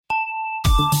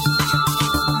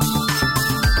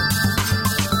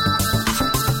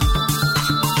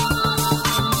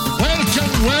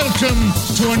Welcome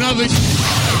to another...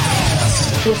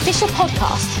 The official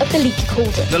podcast of The Leaky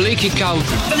Cauldron. The Leaky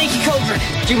Cauldron. The Leaky Cauldron.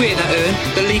 Do you hear that, Ern?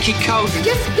 The Leaky Cauldron.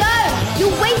 Just go! You're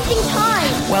wasting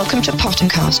time! Welcome to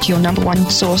Pottercast, your number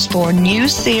one source for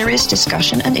news, theories,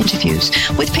 discussion and interviews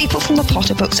with people from the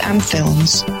Potter books and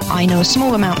films. I know a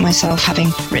small amount myself, having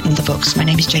written the books. My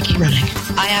name is J.K. Rowling.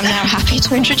 I am now happy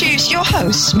to introduce your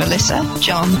hosts, Melissa,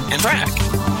 John and Frank.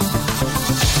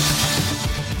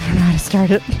 I don't know how to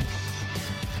start it.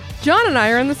 John and I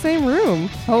are in the same room.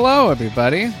 Hello,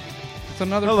 everybody. It's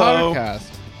another podcast.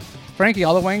 Frankie,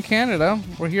 all the way in Canada.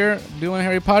 We're here doing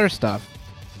Harry Potter stuff.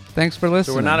 Thanks for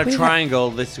listening. So we're not a triangle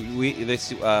this week.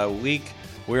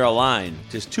 We're a line.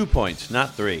 Just 2 points,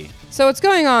 not 3. So what's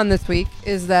going on this week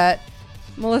is that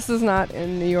Melissa's not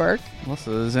in New York.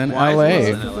 Melissa's in Why is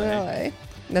LA. Melissa in LA.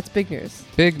 That's big news.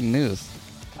 Big news.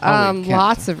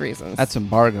 Lots of reasons. That's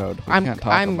embargoed. We can't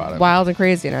talk about it. I'm wild and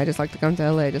crazy, and I just like to come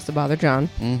to LA just to bother John.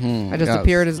 Mm-hmm, I just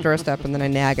appear at his doorstep, and then I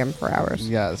nag him for hours.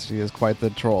 Yes, she is quite the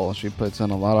troll. She puts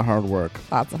in a lot of hard work.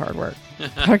 Lots of hard work.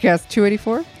 Podcast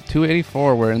 284?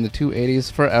 284. We're in the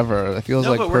 280s forever. It feels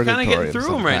like but purgatory. we're kind of getting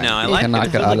through them right now. I like it.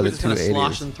 It feels like we're just kind of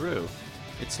sloshing through.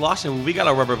 It's sloshing. We got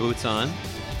our rubber boots on.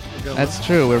 That's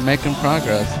true. We're making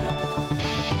progress.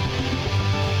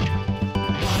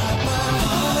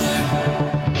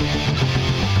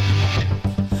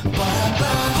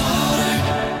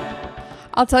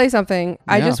 I'll tell you something.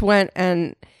 I just went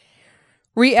and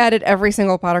re-added every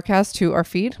single Pottercast to our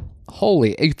feed.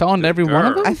 Holy, you found every one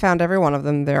of them? I found every one of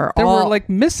them. There were like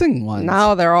missing ones.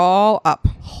 No, they're all up.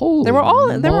 Holy, they were all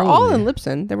in moly.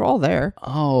 Libsyn. They were all there.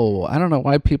 Oh, I don't know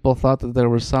why people thought that there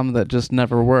were some that just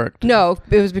never worked. No,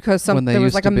 it was because there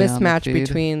was like a mismatch the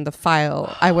between the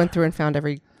file. I went through and found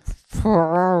every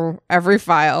file. Every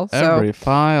file.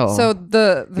 So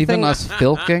the even thing, us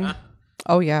filking.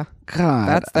 Oh yeah. God,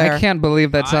 that's there. I can't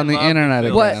believe that's on the internet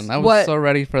again. I was what? So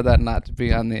ready for that not to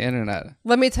be on the internet.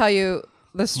 Let me tell you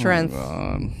the strength,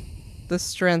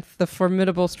 the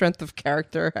formidable strength of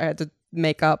character I had to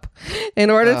make up in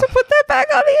order to put that back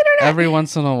on the internet. Every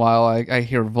once in a while, I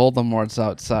hear Voldemort's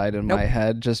outside in my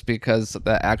head just because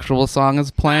the actual song is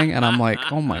playing, and I'm like,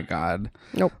 oh my God.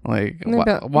 Nope. Like,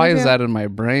 why is that in my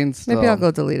brain still? Maybe I'll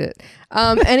go delete it.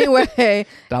 Anyway.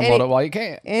 Download it while you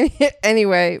can.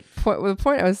 Anyway, the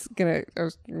point I was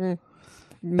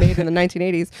made in the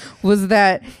 1980s was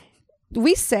that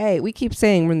we keep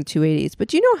saying we're in the 280s, but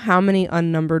do you know how many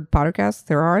unnumbered podcasts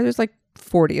there are? There's like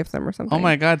 40 of them or something. Oh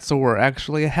my God, so we're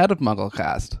actually ahead of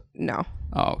MuggleCast. No.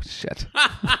 Oh, shit.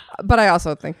 But I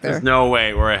also think there's no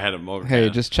way we're ahead of MuggleCast. Hey,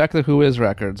 just check the Who Is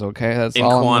records, okay? That's in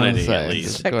all quantity, I'm gonna say. at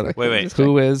least. Wait.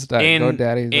 Who is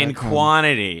GoDaddy.com. In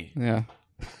quantity. Yeah.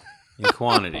 In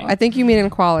quantity. I think you mean in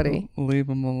quality. Leave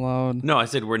them alone. No, I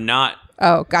said we're not.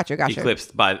 Oh, gotcha.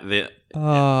 Eclipsed by the.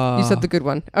 You said the good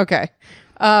one. Okay.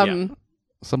 Yeah.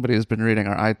 Somebody has been reading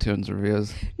our iTunes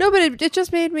reviews. No, but it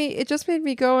just made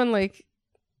me go and like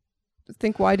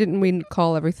think, why didn't we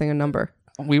call everything a number?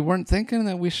 We weren't thinking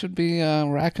that we should be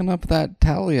racking up that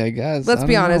tally, I guess. Let's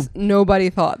be honest. Nobody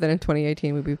thought that in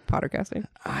 2018 we'd be Pottercasting.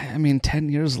 I mean, 10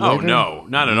 years later. Oh, no.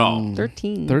 Not at all.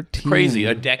 13. Crazy.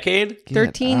 A decade?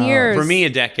 13 years. For me, a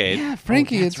decade. Yeah,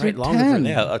 Frankie, it's right. like 10.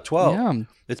 10. 12. Yeah.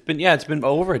 It's been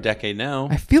over a decade now.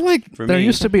 I feel like For there me.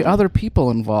 used to be other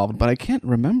people involved, but I can't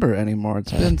remember anymore.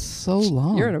 It's been so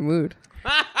long. You're in a mood.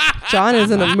 John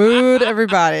is in a mood,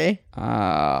 everybody.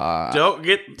 Don't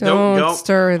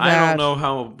stir that. I don't know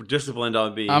how disciplined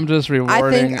I'll be. I'm just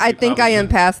rewarding. I think I am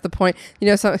past the point. You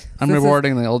know, I'm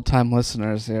rewarding the old time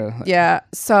listeners here. Yeah.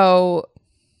 So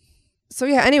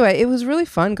yeah. Anyway, it was really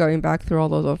fun going back through all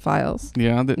those old files.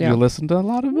 Yeah. You listened to a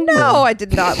lot of them? No, I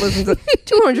did not listen to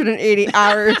 280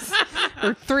 hours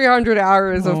or 300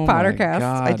 hours of Pottercasts.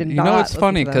 I did not. You know, it's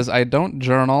funny because I don't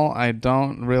journal. I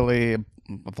don't really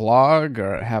vlog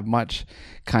or have much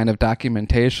kind of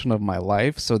documentation of my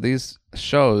life, so these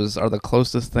shows are the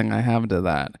closest thing I have to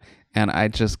that, and I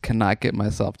just cannot get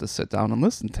myself to sit down and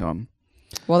listen to them.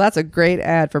 Well, that's a great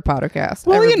ad for Pottercast.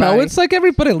 Well, everybody. You know, it's like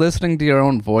everybody listening to your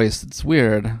own voice. It's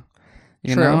weird.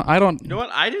 You know, I don't. You know what?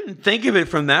 I didn't think of it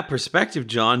from that perspective,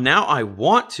 John. Now I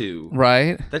want to.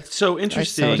 Right. That's so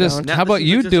interesting. How about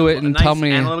you do it and tell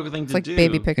me? Analytical thing it's to like do.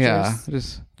 baby pictures. Yeah,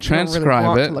 just transcribe really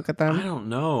want it. To look at them. I don't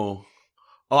know.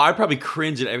 Oh, I'd probably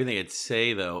cringe at everything it'd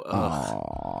say, though.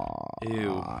 Ugh.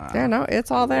 Ew. Yeah, no,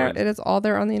 it's all there. It is all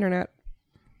there on the internet.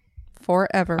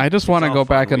 Forever. I just want to go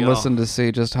back and We listen to see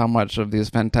just how much of these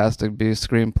Fantastic Beasts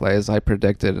screenplays I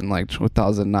predicted in like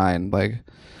 2009, like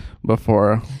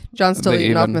before. John's still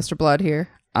eating off Mr. Blood here.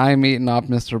 I'm eating off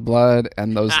Mr. Blood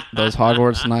and those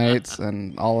Hogwarts nights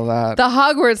and all of that. The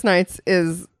Hogwarts nights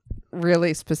is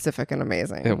really specific and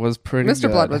amazing. It was pretty Mr.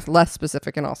 good. Blood was less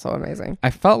specific and also amazing. I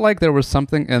felt like there was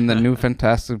something in the new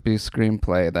Fantastic Beasts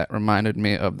screenplay that reminded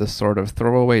me of the sort of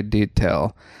throwaway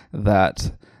detail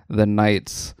that the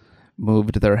knights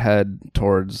moved their head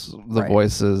towards the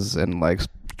voices in like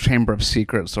Chamber of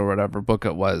Secrets or whatever book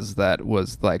it was that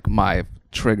was like my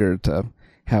trigger to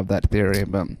have that theory,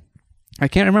 but I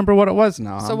can't remember what it was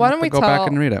now. So why don't we go back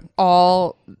and read it?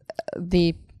 All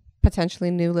the potentially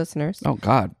new listeners. Oh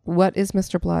God. What is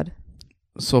Mr. Blood?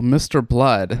 So Mr.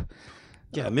 Blood.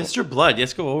 Yeah, Mr. Blood.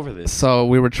 Let's go over this. So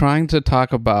we were trying to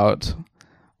talk about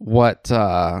what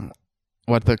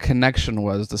the connection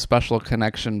was, the special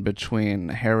connection between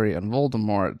Harry and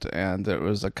Voldemort, and it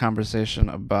was a conversation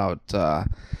about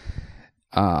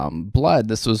blood.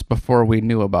 This was before we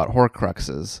knew about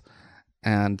Horcruxes,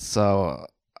 and so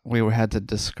we had to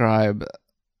describe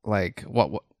like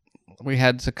what we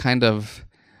had to kind of,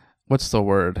 what's the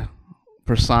word,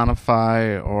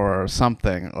 personify or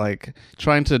something, like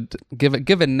trying to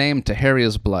give a name to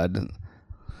Harry's blood.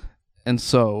 And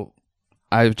so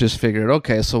I just figured,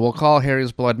 okay, so we'll call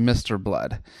Harry's blood Mr.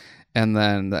 Blood. And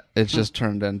then it just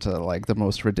turned into like the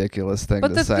most ridiculous thing to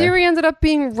say. But the theory ended up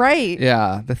being right.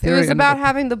 Yeah, the theory it was about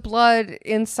having the blood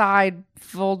inside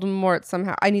Voldemort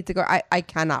somehow. I need to go. I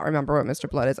cannot remember what Mr.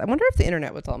 Blood is. I wonder if the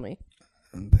internet would tell me.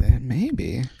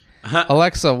 Maybe.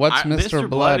 Alexa, what's Mr.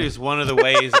 Blood? Is one of the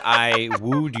ways I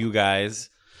wooed you guys.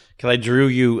 Because I drew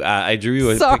you a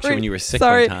picture when you were sick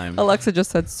one time. Alexa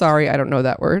just said, sorry, I don't know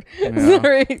that word. Yeah.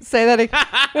 Sorry, say that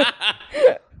again.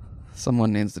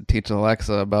 Someone needs to teach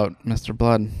Alexa about Mr.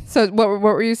 Blood. So what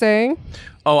were you saying?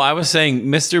 Oh, I was saying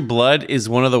Mr. Blood is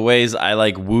one of the ways I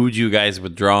like wooed you guys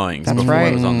with drawings before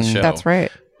I was on the show. That's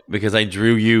right. Because I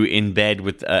drew you in bed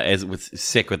with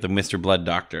sick with the Mr. Blood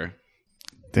doctor.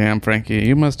 Damn, Frankie,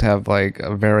 you must have like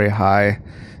a very high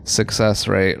success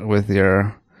rate with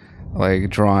your like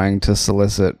drawing to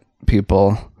solicit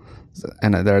people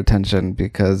and their attention,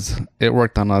 because it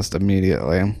worked on us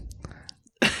immediately.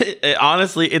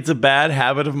 Honestly, it's a bad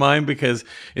habit of mine because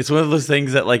it's one of those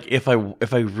things that like if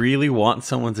I really want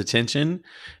someone's attention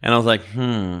and I was like,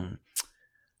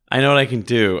 I know what I can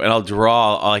do, and I'll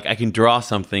draw, like I can draw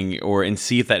something and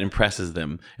see if that impresses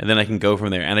them, and then I can go from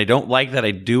there. And I don't like that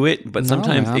I do it, but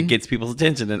sometimes it gets people's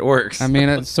attention and it works. I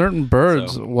mean, certain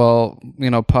birds will,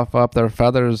 puff up their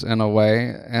feathers in a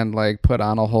way and like put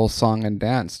on a whole song and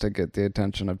dance to get the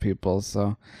attention of people.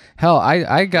 So, hell,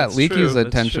 I got Leaky's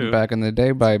attention back in the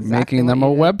day by making them a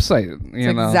website.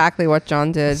 Exactly what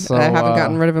John did. So, and I haven't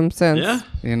gotten rid of him since. Yeah.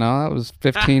 That was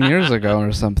 15 years ago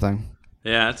or something.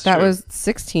 Yeah, that's that true. was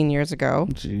 16 years ago.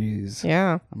 Jeez.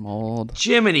 Yeah. I'm old.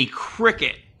 Jiminy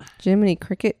Cricket. Jiminy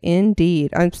Cricket,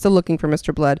 indeed. I'm still looking for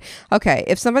Mr. Blood. Okay,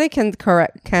 if somebody what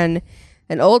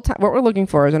we're looking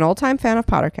for is an old-time fan of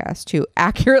Pottercast to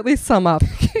accurately sum up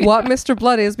what Mr.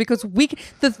 Blood is, because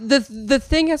the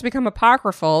thing has become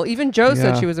apocryphal. Even Joe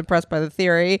said she was impressed by the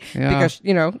theory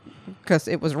because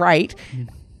it was right.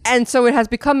 And so it has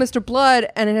become Mr. Blood,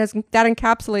 and that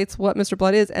encapsulates what Mr.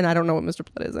 Blood is, and I don't know what Mr.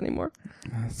 Blood is anymore.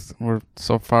 We're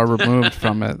so far removed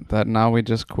from it that now we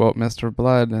just quote Mr.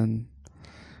 Blood, and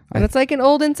it's like an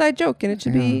old inside joke, and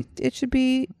it should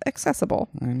be accessible.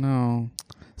 I know.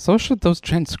 So should those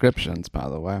transcriptions, by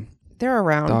the way. They're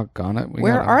around. Doggone it.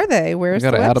 Where are they? Where's the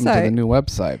website? We got to add them to the new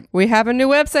website. We have a new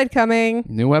website coming.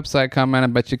 New website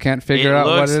coming, but you can't figure out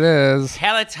what it is.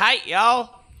 Hella tight,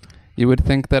 y'all. You would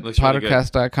think that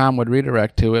Pottercast.com would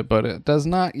redirect to it, but it does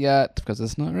not yet because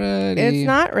it's not ready. It's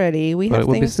not ready. We have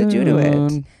things to do to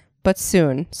it. But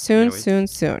soon.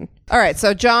 All right,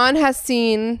 so John has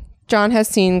seen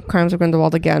Crimes of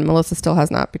Grindelwald again. Melissa still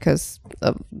has not because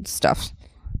of stuff.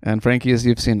 And Frankie,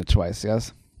 you've seen it twice,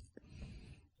 yes?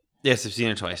 Yes, I've seen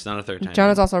it twice, not a third time. John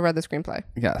has also read the screenplay.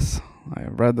 Yes, I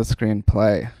have read the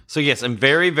screenplay. So yes, I'm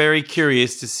very, very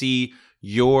curious to see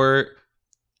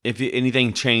if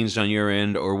anything changed on your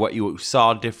end or what you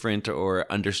saw different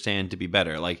or understand to be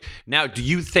better. Like, now, do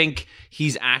you think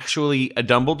he's actually a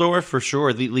Dumbledore for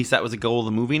sure? At least that was the goal of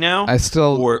the movie now?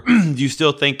 Or do you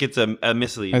still think it's a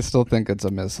mislead? I still think it's a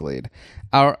mislead.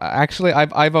 Actually,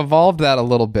 I've evolved that a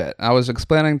little bit. I was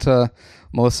explaining to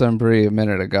Melissa and Bree a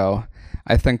minute ago.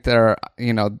 I think there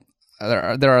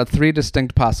are three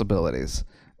distinct possibilities.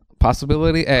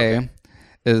 Possibility A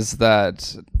is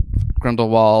that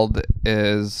Grindelwald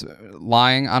is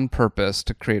lying on purpose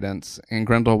to Credence, and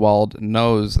Grindelwald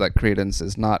knows that Credence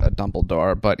is not a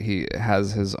Dumbledore, but he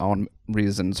has his own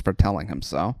reasons for telling him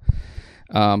so.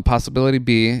 Possibility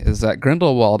B is that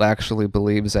Grindelwald actually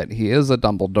believes that he is a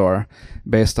Dumbledore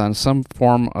based on some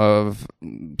form of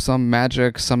some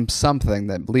magic, something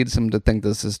that leads him to think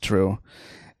this is true.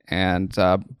 And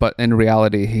but in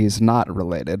reality, he's not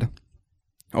related.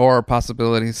 Or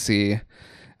possibility C,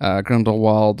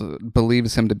 Grindelwald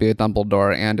believes him to be a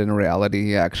Dumbledore, and in reality,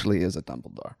 he actually is a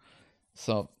Dumbledore.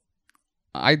 So,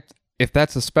 if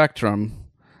that's a spectrum,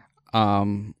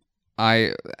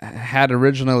 I had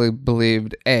originally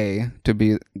believed A to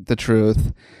be the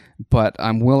truth, but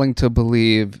I'm willing to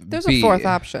believe There's B. a fourth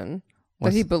option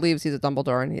that he believes he's a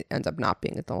Dumbledore and he ends up not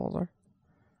being a Dumbledore.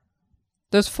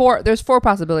 There's four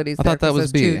possibilities. I thought that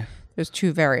was B. There's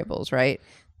two variables, right?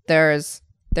 There's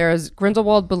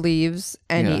Grindelwald believes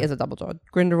and he is a Dumbledore.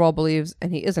 Grindelwald believes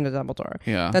and he isn't a Dumbledore.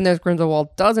 Yeah. Then there's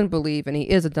Grindelwald doesn't believe and he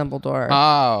is a Dumbledore.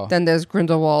 Oh. Then there's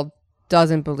Grindelwald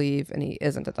doesn't believe and he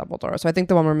isn't a Dumbledore. So I think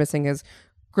the one we're missing is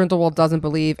Grindelwald doesn't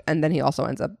believe and then he also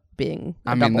ends up being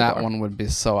a Dumbledore. That one would be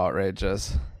so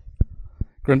outrageous.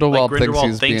 Grindelwald,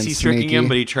 thinks he's tricking him,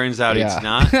 but he turns out he's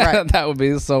not. Right. That would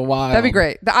be so wild. That'd be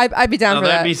great. I'd be down for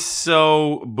that. That'd be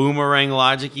so boomerang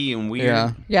logic-y and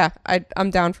weird. Yeah,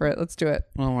 I'm down for it. Let's do it.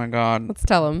 Oh my god. Let's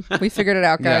tell him. We figured it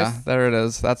out, guys. Yeah, there it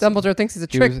is. That's Dumbledore thinks he's a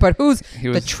trick, but who's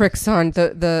the trick's on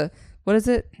the what is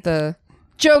it? The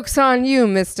joke's on you,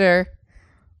 Mr.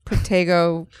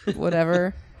 Protego,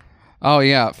 whatever. Oh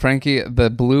yeah, Frankie, the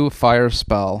blue fire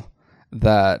spell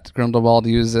that Grindelwald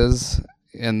uses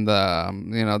in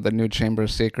the the new Chamber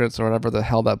of Secrets or whatever the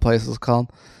hell that place is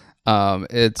called.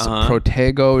 It's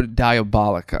Protego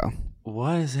Diabolica.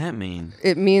 What does that mean?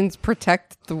 It means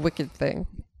protect the wicked thing.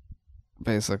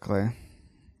 Basically.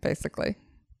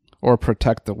 Or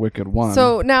protect the wicked one.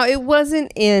 So now it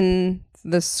wasn't in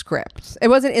the script. It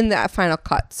wasn't in that final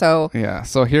cut. So yeah.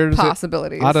 So here's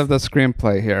possibilities out of the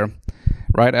screenplay here.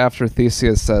 Right after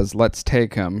Theseus says, "Let's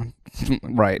take him,"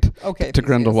 right? Okay. To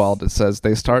Grindelwald, it says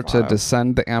they start to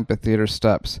descend the amphitheater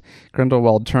steps.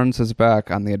 Grindelwald turns his back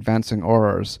on the advancing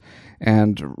Aurors,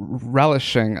 and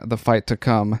relishing the fight to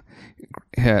come,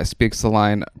 he speaks the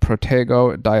line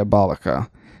 "Protego Diabolica."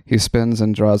 He spins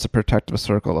and draws a protective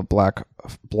circle of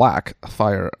black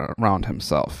fire around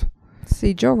himself.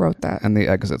 See, Joe wrote that. And the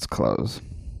exits close.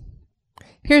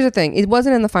 Here's the thing. It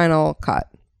wasn't in the final cut.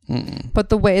 But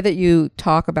the way that you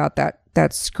talk about that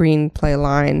screenplay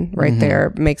line right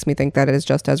there makes me think that it is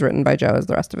just as written by Joe as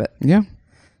the rest of it. Yeah.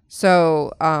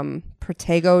 So,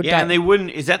 Protego... Yeah, and they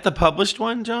wouldn't... Is that the published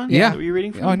one, John? Yeah. Are you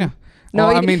reading from? Oh, no. No,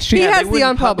 well, I mean, he has the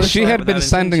unpublished. She had been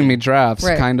sending me drafts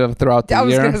kind of throughout the year. I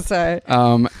was going to say.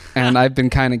 And I've been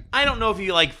kind of... I don't know if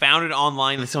you found it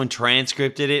online and someone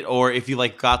transcripted it, or if you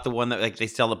got the one that they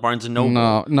sell at Barnes &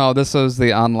 Noble. No, this was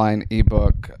the online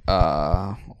ebook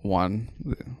one.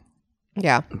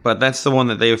 Yeah. But that's the one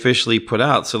that they officially put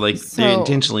out, so they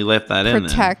intentionally left that in there.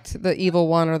 Protect the evil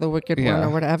one or the wicked one or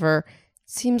whatever.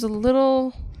 Seems a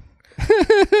little...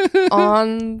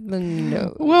 on the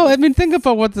nose. Well, I mean, think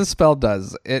about what the spell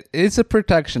does. It is a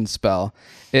protection spell.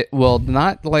 It will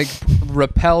not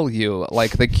repel you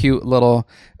like the cute little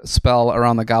spell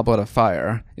around the Goblet of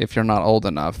Fire if you're not old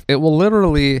enough. It will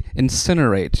literally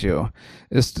incinerate you.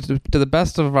 It's to the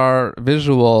best of our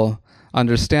visual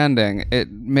understanding,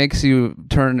 it makes you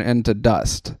turn into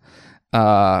dust.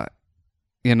 So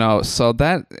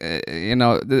that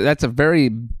that's a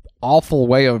very awful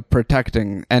way of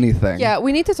protecting anything. Yeah,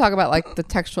 we need to talk about the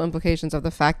textual implications of the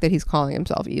fact that he's calling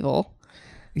himself evil.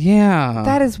 Yeah.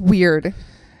 That is weird.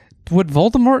 Would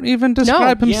Voldemort even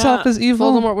describe himself as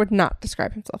evil? Voldemort would not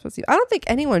describe himself as evil. I don't think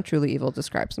anyone truly evil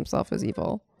describes himself as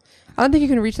evil. I don't think you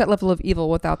can reach that level of evil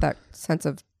without that sense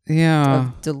of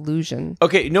delusion.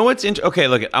 Okay, you know what's okay,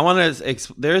 look, I want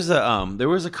to there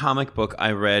was a comic book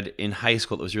I read in high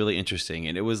school that was really interesting,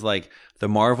 and it was the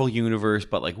Marvel universe,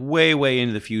 but way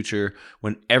into the future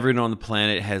when everyone on the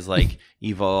planet has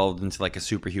evolved into a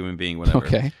superhuman being, whatever.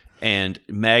 Okay. And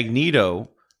Magneto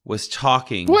was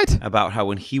talking about how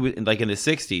when he was in the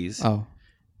 60s,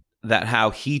 that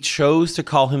how he chose to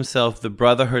call himself the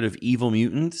Brotherhood of Evil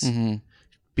Mutants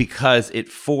because it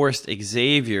forced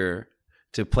Xavier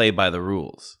to play by the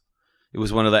rules. It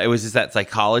was it was just that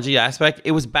psychology aspect.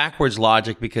 It was backwards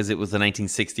logic because it was the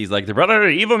 1960s, the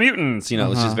Brotherhood of Evil Mutants, it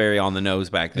was just very on the nose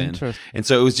back then. And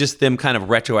so it was just them kind of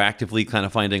retroactively kind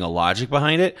of finding a logic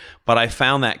behind it. But I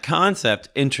found that concept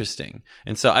interesting.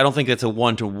 And so I don't think that's a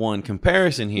one-to-one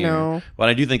comparison here, but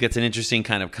I do think it's an interesting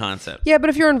kind of concept. Yeah, but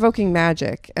if you're invoking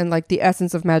magic and the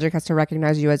essence of magic has to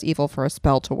recognize you as evil for a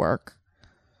spell to work,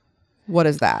 what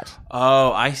is that?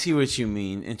 Oh, I see what you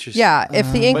mean. Interesting. Yeah,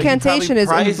 if the incantation is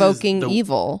invoking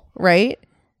evil, right?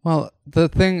 Well,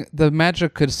 the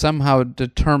magic could somehow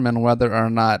determine whether or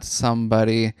not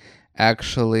somebody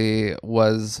actually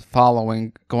was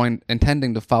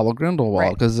intending to follow Grindelwald,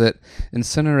 Right. because it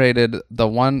incinerated the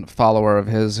one follower of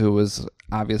his who was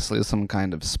obviously some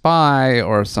kind of spy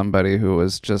or somebody who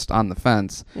was just on the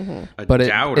fence. A But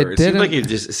doubter. it It seemed like didn't- it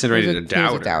just incinerated a He was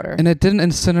doubter. a doubter. And it didn't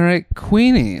incinerate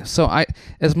Queenie. So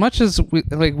as much as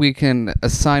we can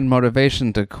assign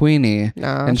motivation to Queenie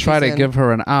No, and try she's to in. give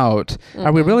her an out,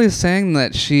 are we really saying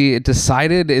that she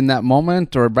decided in that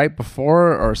moment or right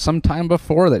before or sometime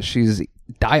before that she's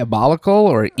diabolical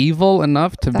or evil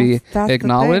enough to be That's the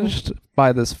acknowledged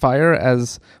by this fire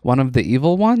as one of the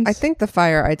evil ones? I think the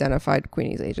fire identified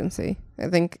Queenie's agency. I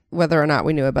think whether or not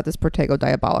we knew about this Protego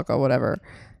Diabolica or whatever,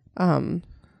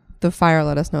 the fire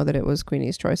let us know that it was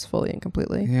Queenie's choice fully and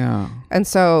completely. Yeah. And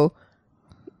so,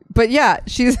 but yeah,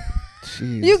 she's...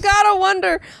 Jeez. You gotta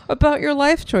wonder about your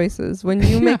life choices when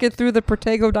you make it through the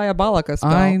Protego Diabolica spell.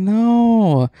 I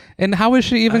know. And how is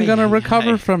she even Ay, going to ay,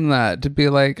 recover ay. from that? To be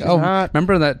like, She's oh, not.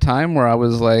 remember that time where I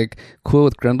was like cool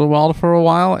with Grindelwald for a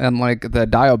while and like the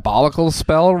diabolical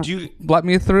spell Do you- let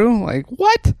me through? Like,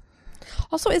 what?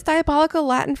 Also, is Diabolica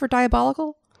Latin for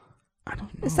diabolical? I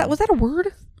don't know. Was that a word?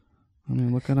 Let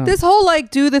me look it up. This whole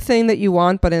like do the thing that you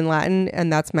want but in Latin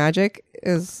and that's magic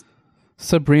is...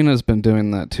 Sabrina's been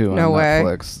doing that too No on way.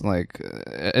 Netflix. Like,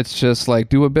 it's just like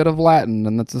do a bit of Latin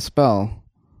and that's a spell.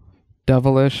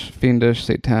 Devilish, fiendish,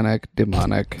 satanic,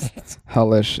 demonic,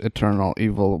 hellish, eternal,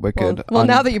 evil, wicked, Well,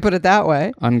 now that you put it that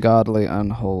way, ungodly,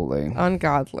 unholy.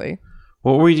 ungodly.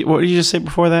 What did you just say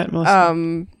before that,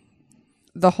 Melissa?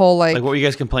 The whole like, Like, what were you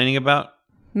guys complaining about?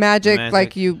 magic, magic?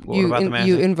 like you What about the you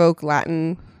magic? invoke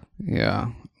Latin.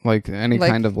 Yeah. Like any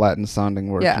Like- kind of Latin sounding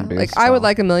word Yeah, can be a like I would spell.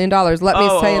 like $1 million. Let me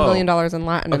say Oh. $1 million in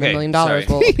Latin, and Okay, $1 million sorry.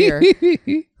 will appear.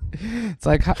 It's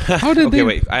like how did Okay, they?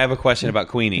 wait. I have a question about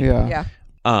Queenie. Yeah.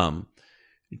 Yeah,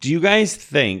 Do you guys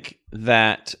think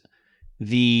that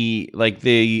the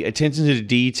attention to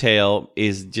detail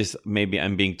is just, maybe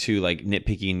I'm being too like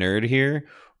nitpicky nerd here,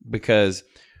 because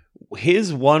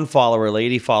his one follower,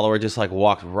 lady follower, just like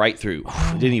walked right through.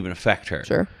 It didn't even affect her.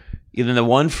 sure. Even the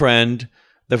one friend,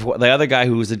 the other guy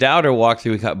who was a doubter walked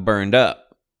through and got burned up.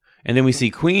 And then we see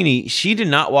Queenie. She did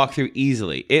not walk through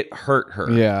easily. It hurt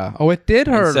her. Yeah. Oh, it did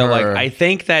And hurt so, her. like, I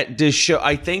think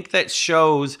that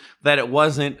shows that it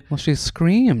wasn't Well, she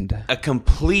screamed. a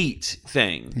complete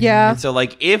thing. Yeah. And so,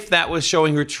 like, if that was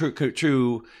showing her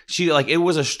true, she, like, it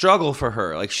was a struggle for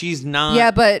her. Like, she's not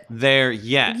Yeah, but there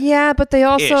yet. yeah, but they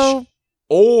also, Ish.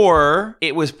 Or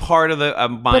it was part of the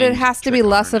mind but it has to be trick on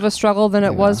less her of now. a struggle than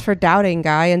it was for Doubting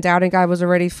Guy, and Doubting Guy was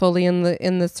already fully in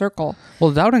the circle.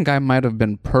 Well, Doubting Guy might have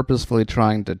been purposefully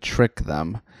trying to trick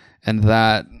them, and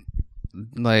that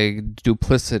like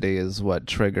duplicity is what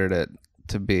triggered it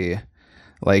to be.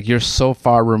 Like, you're so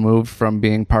far removed from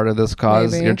being part of this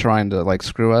cause, Maybe. you're trying to like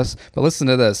screw us. But listen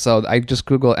to this. So I just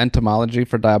Googled etymology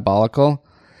for diabolical.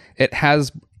 It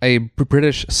has a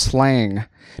British slang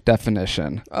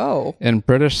definition. Oh, In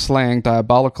British slang,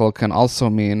 diabolical can also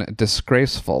mean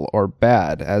disgraceful or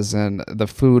bad, as in the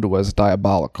food was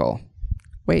diabolical.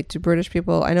 wait, do British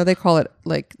people? I know they call it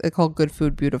like they call good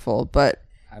food beautiful, but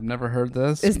I've never heard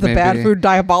this. is the Maybe bad food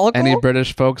diabolical? Any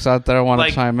British folks out there want to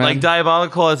Like, chime in? like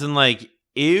diabolical as in like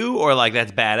ew, or like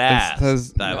that's badass. It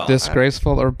says Diabolical.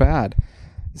 disgraceful or bad.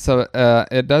 So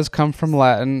it does come from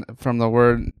Latin, from the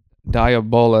word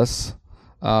diabolus,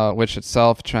 which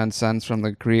itself transcends from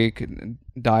the Greek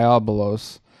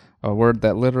diabolos, a word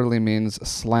that literally means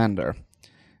slander.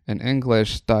 In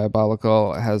English,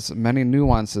 diabolical has many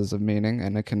nuances of meaning,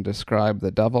 and it can describe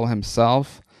the devil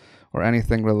himself or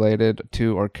anything related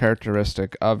to or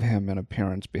characteristic of him in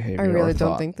appearance, behavior, I really or don't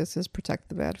thought. think this is protect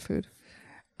the bad food.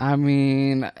 I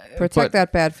mean, Protect but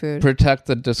that bad food. protect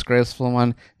the disgraceful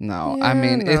one. No, I Yeah,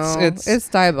 mean no. it's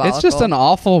diabolical. It's just an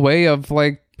awful way of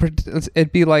like.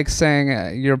 It'd be like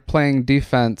saying you're playing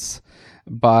defense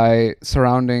by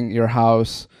surrounding your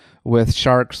house with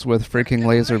sharks with freaking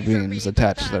laser beams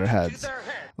attached to their heads.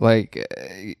 Like,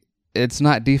 it's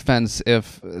not defense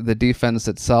if the defense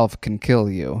itself can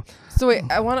kill you. So wait,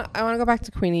 I want to go back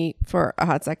to Queenie for a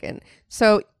hot second.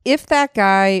 So if that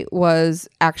guy was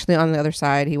actually on the other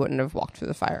side, he wouldn't have walked through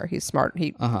the fire. He's smart.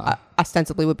 He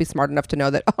ostensibly would be smart enough to know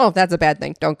that, oh, that's a bad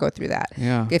thing. Don't go through that.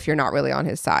 Yeah. If you're not really on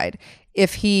his side.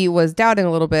 If he was doubting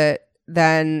a little bit,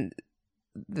 then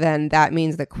that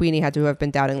means that Queenie had to have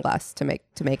been doubting less to make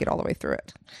it all the way through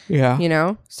it. Yeah. You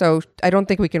know? So I don't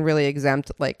think we can really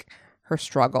exempt like her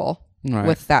struggle Right.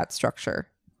 with that structure.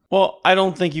 Well, I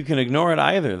don't think you can ignore it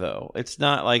either, though. It's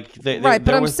not like Right,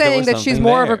 but I'm saying that she's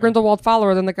more of a Grindelwald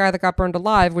follower than the guy that got burned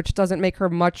alive, which doesn't make her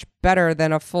much better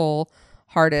than a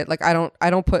full-hearted. Like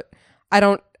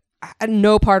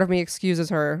no part of me excuses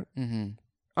her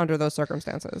under those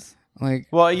circumstances. Like,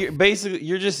 well,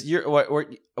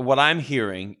 what I'm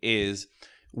hearing is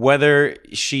whether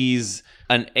she's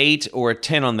an 8 or a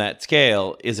 10 on that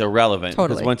scale is irrelevant.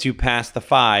 Totally. Because once you pass the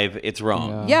 5, it's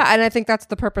wrong. Yeah, and I think that's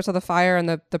the purpose of the fire, and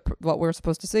the what we're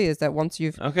supposed to see is that once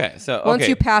you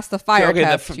pass the fire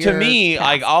test, to me,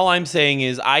 like all I'm saying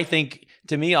is that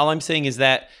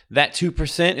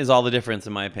 2% is all the difference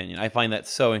in my opinion. I find that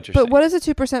so interesting. But what does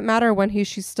the 2% matter when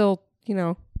she's still,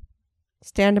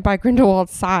 standing by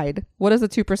Grindelwald's side? What does the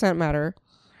 2% matter?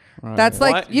 Right. That's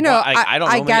like, I don't know.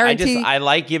 I guarantee. I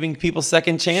like giving people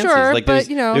second chances. Sure, like but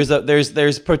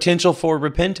there's potential for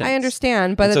repentance. I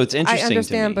understand, but so it's interesting. I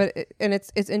understand, to me. but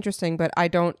it's interesting, but I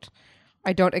don't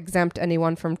exempt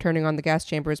anyone from turning on the gas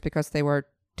chambers because they were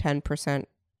 10%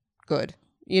 good.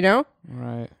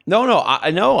 Right? No, I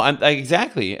know.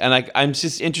 Exactly, and I'm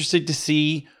just interested to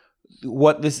see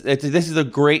what this is a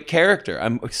great character.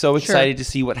 I'm so excited to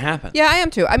see what happens. Yeah, I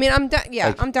am too. I mean, I'm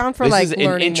down for learning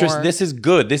more. This is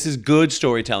good. This is good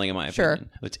storytelling in my opinion.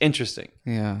 It's interesting.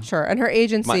 Yeah. Sure. And her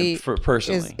agency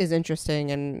personally is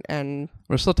interesting and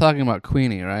we're still talking about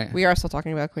Queenie, right? We are still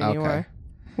talking about Queenie. Okay.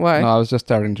 Why? No, I was just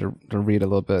starting to read a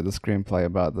little bit of the screenplay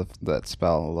about that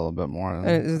spell a little bit more.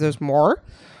 There's more?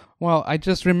 Well, I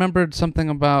just remembered something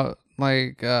about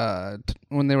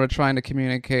when they were trying to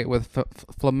communicate with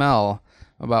Flamel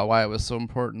about why it was so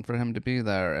important for him to be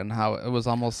there, and how it was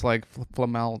almost like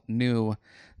Flamel knew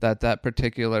that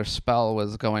particular spell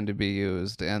was going to be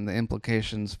used, and the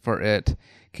implications for it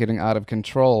getting out of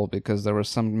control, because there was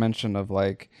some mention of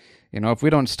if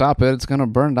we don't stop it, it's going to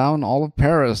burn down all of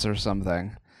Paris or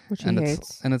something. Which he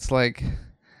hates. And it's like,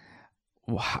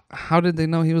 how did they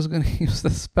know he was going to use the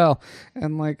spell?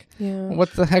 And what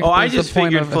the heck? I just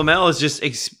figured Flamel is just.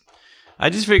 I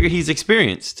just figured he's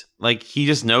experienced. Like he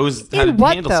just knows how to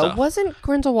handle stuff. Wasn't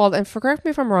Grindelwald? And correct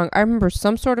me if I'm wrong. I remember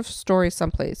some sort of story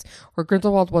someplace where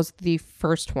Grindelwald was the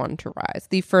first one to rise,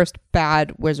 the first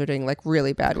bad wizarding,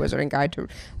 really bad wizarding guy to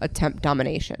attempt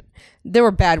domination. There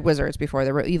were bad wizards before.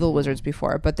 There were evil wizards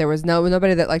before, but there was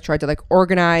nobody that tried to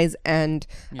organize and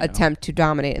attempt to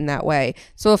dominate in that way.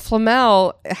 So if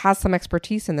Flamel has some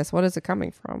expertise in this, what is it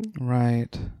coming from?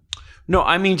 Right. No,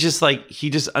 I mean just he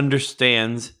just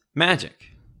understands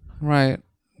magic. Right.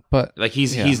 But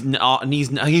he's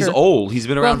old. He's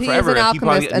been around forever. He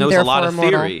probably knows a lot of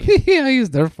theory. Yeah, he's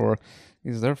therefore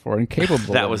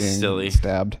incapable that of was being silly.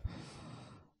 Stabbed.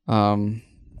 I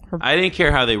didn't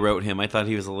care how they wrote him. I thought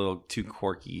he was a little too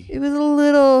quirky. It was a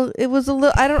little.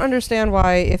 I don't understand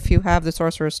why, if you have the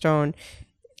Sorcerer's Stone,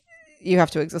 you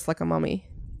have to exist like a mummy.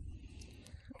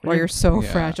 Or you're so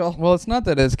fragile. Well, it's not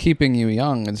that it's keeping you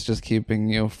young. It's just keeping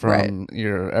you from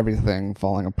your everything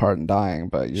falling apart and dying.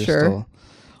 But you're still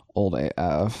old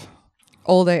AF.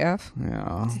 Old AF?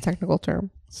 Yeah. It's a technical term.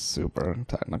 Super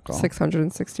technical.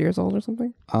 660 years old or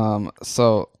something?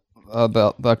 So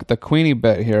the Queenie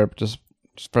bit here, just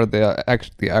for the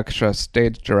extra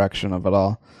stage direction of it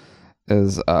all,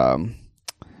 is...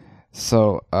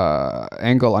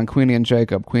 angle on Queenie and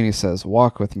Jacob. Queenie says,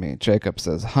 "Walk with me." Jacob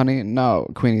says, "Honey, no."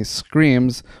 Queenie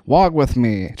screams, "Walk with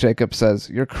me." Jacob says,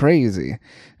 "You're crazy."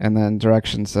 And then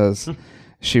direction says,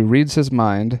 she reads his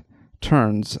mind,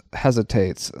 turns,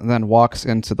 hesitates, then walks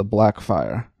into the black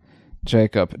fire.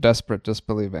 Jacob, desperate,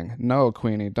 disbelieving, "No,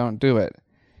 Queenie, don't do it."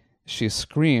 She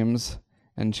screams,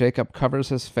 and Jacob covers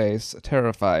his face,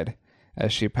 terrified,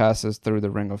 as she passes through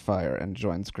the ring of fire and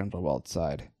joins Grindelwald's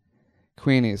side.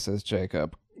 "Queenie," says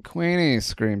Jacob. "Queenie,"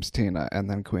 screams Tina, and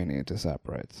then Queenie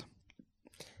disapparates.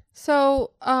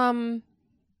 So,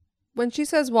 when she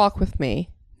says "walk with me,"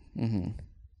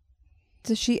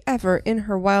 does she ever, in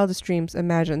her wildest dreams,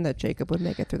 imagine that Jacob would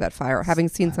make it through that fire, having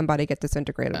seen somebody get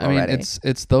disintegrated already? I mean,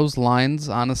 it's those lines,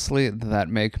 honestly, that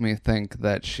make me think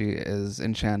that she is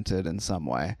enchanted in some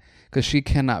way, because she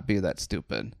cannot be that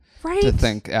stupid. Right. To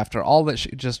think, after all that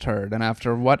she just heard, and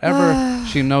after whatever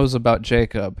she knows about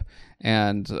Jacob,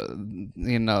 and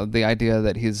the idea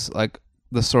that he's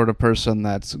the sort of person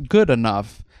that's good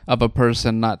enough of a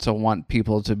person not to want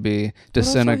people to be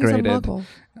disintegrated. He's a muggle.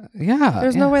 Yeah.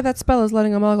 There's no way that spell is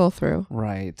letting a muggle through.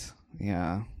 Right.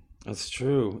 Yeah. That's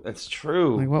true.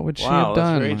 What would she have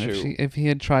done if he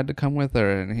had tried to come with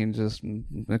her and he just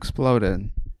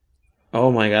exploded? Oh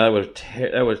my god,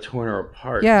 that would have torn her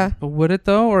apart. Yeah. But would it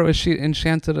though? Or was she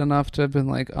enchanted enough to have been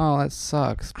like, "Oh, that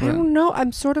sucks"? But I don't know.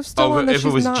 I'm sort of still on that if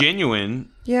it was genuine.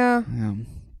 Yeah.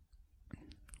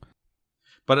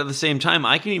 But at the same time,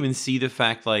 I can even see the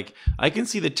fact, I can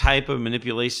see the type of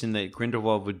manipulation that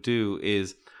Grindelwald would do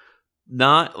is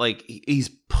not he's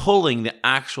pulling the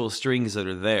actual strings that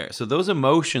are there. So those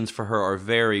emotions for her are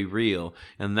very real,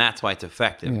 and that's why it's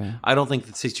effective. Yeah. I don't think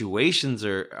the situations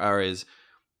are as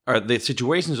or the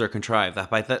situations are contrived. The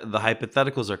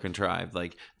hypotheticals are contrived.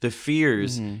 Like the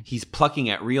fears, he's plucking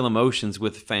at real emotions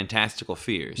with fantastical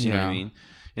fears. You know what I mean?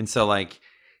 And so like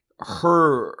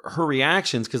her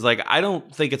reactions, because like I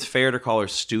don't think it's fair to call her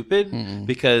stupid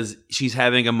because she's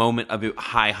having a moment of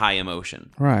high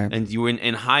emotion. Right. And you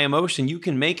in high emotion, you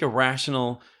can make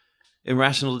irrational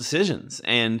decisions.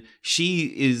 And she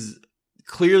is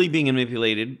clearly being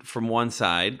manipulated from one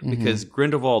side because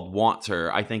Grindelwald wants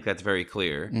her. I think that's very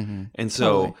clear. And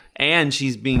so, and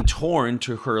she's being torn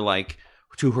to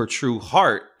her true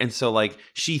heart. And so like,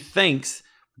 she thinks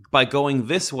by going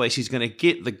this way, she's going to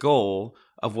get the goal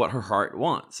of what her heart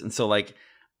wants. And so like,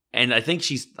 and I think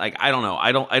she's like, I don't know.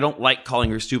 I don't like calling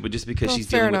her stupid just because she's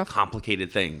dealing with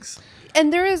complicated things.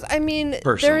 And there is, I mean,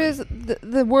 there is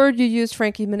the word you used,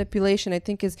 Frankie, manipulation, I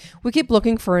think is, we keep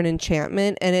looking for an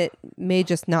enchantment, and it may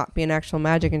just not be an actual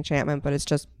magic enchantment, but it's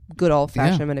just good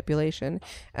old-fashioned manipulation.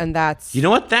 And that's... You know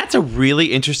what? That's a really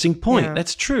interesting point. Yeah.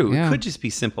 That's true. Yeah. It could just be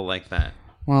simple like that.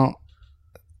 Well,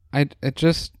 it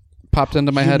just popped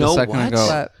into my head a second ago.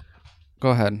 But, go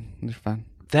ahead. You're fine.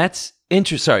 That's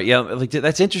interesting. Sorry. Yeah, like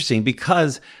that's interesting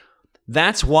because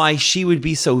that's why she would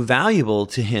be so valuable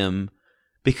to him,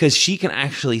 because she can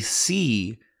actually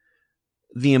see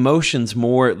the emotions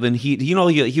more than he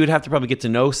would have to probably get to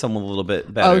know someone a little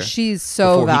bit better. Oh, she's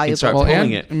so valuable.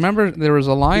 Remember, there was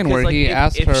a line because, where he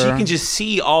asked her... If she can just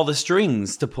see all the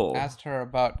strings to pull. Asked her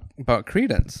about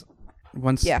Credence.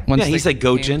 Once he said,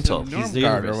 go gentle. He's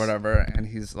nervous or whatever. And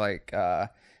he's like, how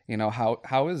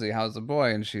is he? How's the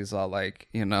boy? And she's all like,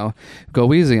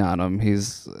 go easy on him.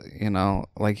 He's,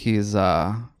 like he's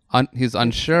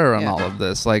unsure on all of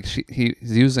this. Like he's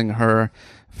using her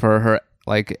for her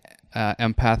like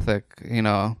empathic,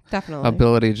 definitely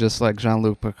ability, just like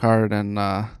Jean-Luc Picard and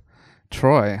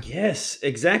Troy. Yes,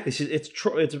 exactly. It's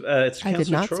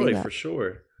Counselor Troy for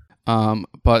sure.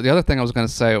 But the other thing I was going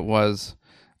to say was,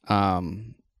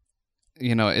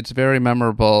 it's very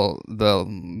memorable,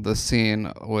 the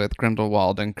scene with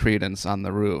Grindelwald and Credence on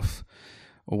the roof,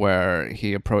 where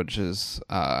he approaches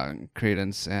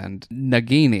Credence and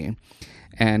Nagini,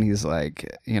 and he's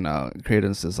like,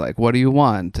 Credence is like, what do you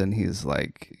want? And he's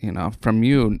like, from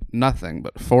you, nothing,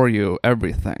 but for you,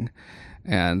 everything.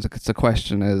 And the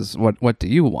question is, what do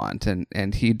you want?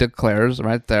 And he declares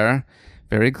right there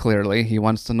very clearly he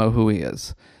wants to know who he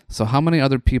is. So how many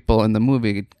other people in the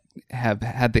movie have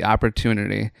had the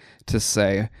opportunity to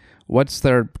say, what's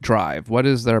their drive? What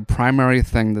is their primary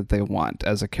thing that they want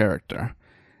as a character?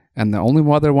 And the only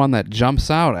other one that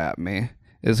jumps out at me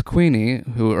is Queenie,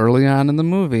 who early on in the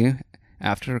movie,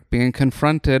 after being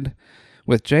confronted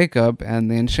with Jacob and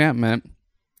the enchantment,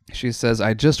 she says,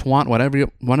 I just want what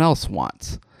everyone else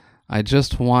wants. I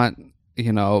just want,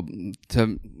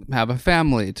 to have a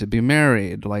family, to be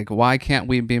married. Like, why can't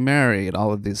we be married?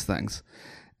 All of these things.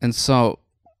 And so,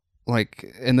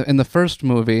 like, in the first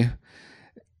movie,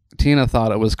 Tina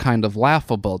thought it was kind of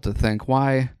laughable to think,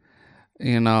 why...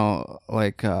 who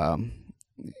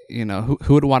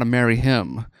would want to marry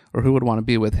him, or who would want to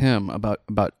be with him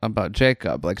about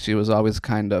Jacob? Like, she was always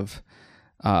kind of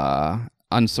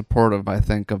unsupportive, I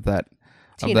think, of that.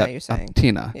 Tina, you're saying.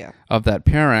 Tina, yeah. Of that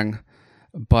pairing.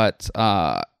 But,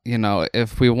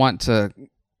 if we want to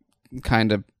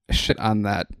kind of shit on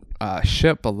that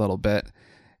ship a little bit,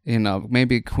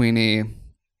 maybe Queenie,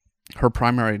 her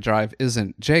primary drive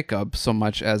isn't Jacob so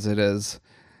much as it is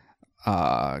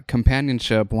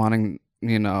companionship, wanting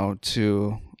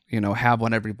to have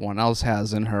what everyone else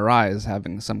has in her eyes,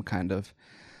 having some kind of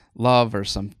love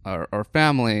or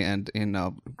family. And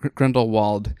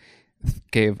Grindelwald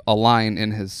gave a line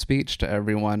in his speech to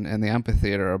everyone in the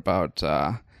amphitheater about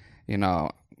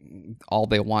all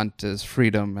they want is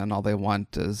freedom, and all they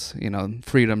want is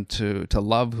freedom to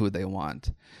love who they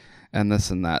want, and this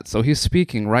and that. So he's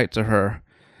speaking right to her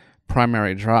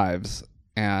primary drives.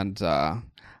 And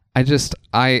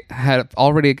I had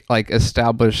already like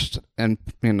established, and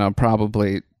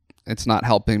probably it's not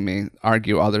helping me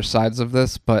argue other sides of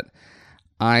this, but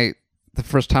the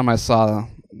first time I saw,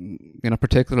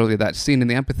 particularly that scene in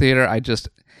the amphitheater,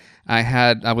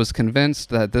 I was convinced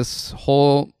that this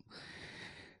whole,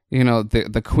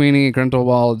 the Queenie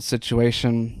Grindelwald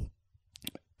situation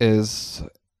is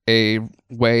a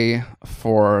way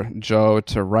for Joe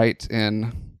to write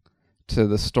in to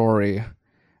the story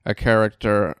a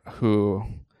character who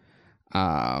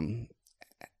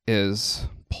is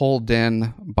pulled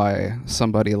in by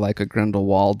somebody like a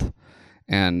Grindelwald.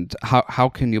 And how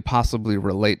can you possibly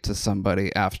relate to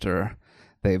somebody after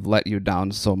they've let you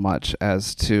down so much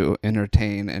as to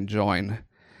entertain and join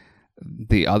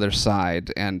the other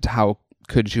side? And how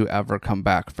could you ever come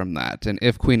back from that? And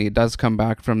if Queenie does come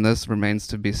back from this remains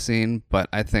to be seen. But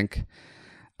I think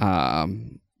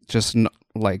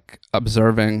like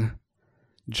observing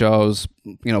Joe's,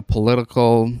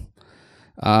 political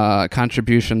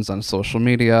contributions on social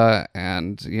media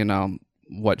and,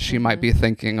 what she might be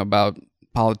thinking about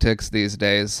politics these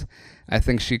days, I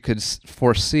think she could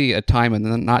foresee a time in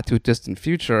the not too distant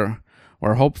future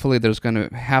where hopefully there's going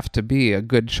to have to be a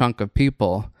good chunk of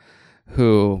people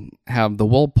who have the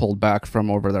wool pulled back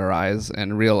from over their eyes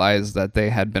and realize that they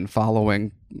had been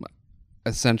following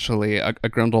essentially a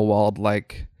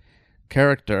Grindelwald-like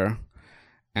character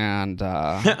and,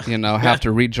 have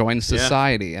to rejoin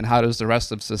society. And how does the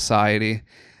rest of society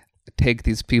take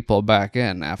these people back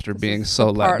in after being so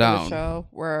let down? Of the show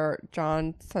where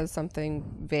John says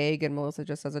something vague and Melissa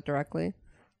just says it directly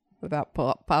about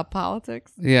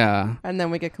politics. Yeah. And then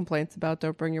we get complaints about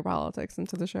don't bring your politics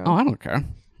into the show. Oh, I don't care.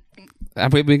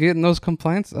 Have we been getting those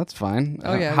complaints? That's fine.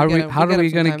 Oh, yeah. How are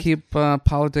we going to keep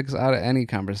politics out of any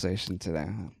conversation today?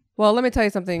 Well, let me tell you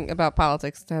something about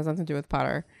politics that has nothing to do with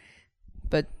Potter.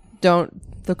 But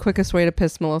the quickest way to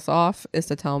piss Melissa off is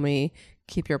to tell me,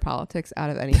 keep your politics out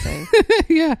of anything.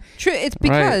 Yeah. True. It's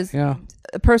because yeah.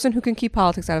 a person who can keep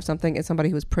politics out of something is somebody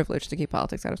who is privileged to keep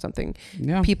politics out of something.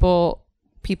 Yeah. A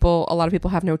lot of people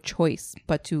have no choice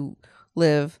but to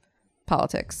live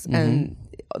politics. Mm-hmm. And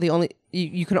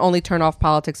you can only turn off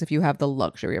politics if you have the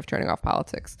luxury of turning off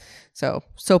politics. So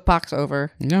soapbox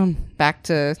over. Yeah. Back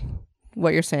to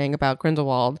what you're saying about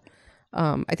Grindelwald.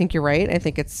 I think you're right. I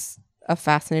think it's a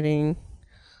fascinating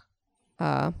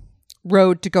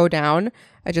road to go down.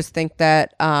 I just think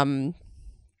that what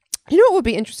would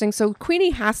be interesting. So Queenie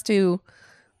has to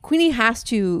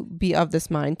be of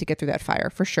this mind to get through that fire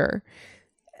for sure.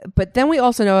 But then we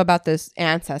also know about this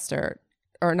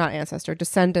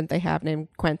descendant they have named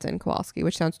Quentin Kowalski,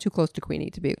 which sounds too close to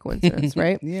Queenie to be a coincidence,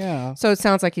 right? Yeah. So it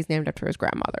sounds like he's named after his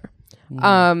grandmother.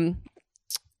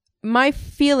 My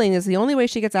feeling is the only way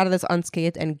she gets out of this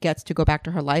unscathed and gets to go back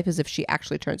to her life is if she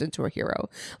actually turns into a hero.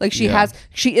 Like she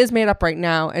is made up right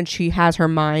now and she has her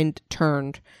mind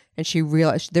turned and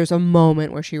there's a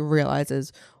moment where she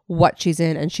realizes what she's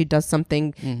in and she does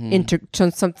something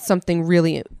something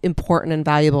really important and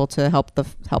valuable to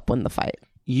help win the fight.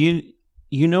 You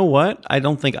know what? I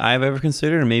don't think I've ever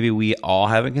considered, and maybe we all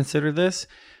haven't considered this.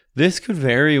 This could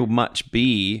very much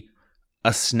be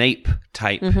a Snape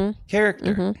type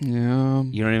character. Mm-hmm. Yeah.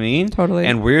 You know what I mean? Totally.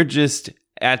 And we're just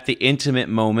at the intimate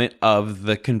moment of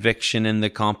the conviction and the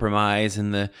compromise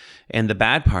and the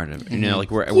bad part of it.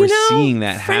 Like we're seeing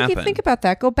that Frankie, happen. Think about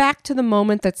that. Go back to the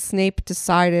moment that Snape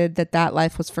decided that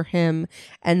life was for him,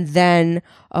 and then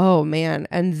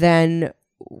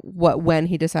when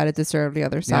he decided to serve the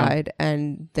other side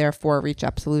and therefore reach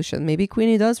absolution. Maybe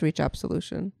Queenie does reach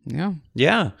absolution. Yeah.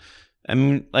 Yeah. I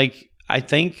mean, I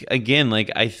think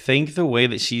the way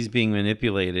that she's being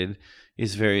manipulated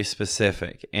is very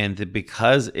specific, and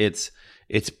because it's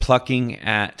plucking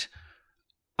at,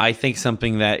 I think,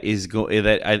 something that is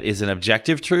an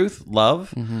objective truth,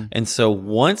 love, and so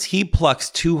once he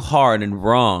plucks too hard and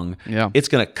wrong, it's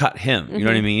gonna cut him. You know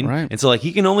what I mean? Right. And so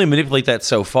he can only manipulate that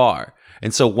so far,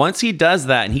 and so once he does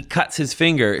that and he cuts his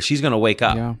finger, she's gonna wake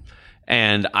up. Yeah.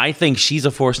 And I think she's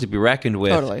a force to be reckoned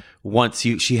with. Totally. Once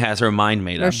she has her mind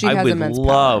made up. I would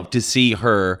love to see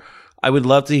her. I would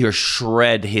love to see her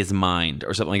shred his mind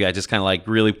or something like that. Just kind of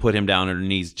really put him down on her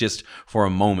knees just for a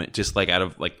moment. Just out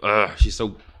of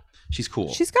she's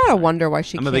cool. She's got to wonder why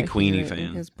she. I'm can't a big Queenie hear fan.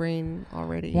 In his brain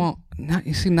already. Well, now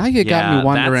you got me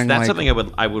wondering. That's something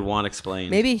I would want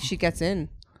explained. Maybe she gets in.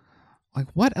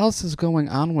 What else is going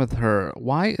on with her?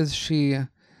 Why did she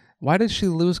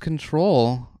lose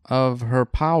control of her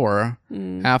power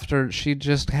after she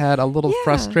just had a little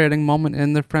frustrating moment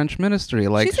in the French ministry?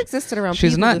 She's existed around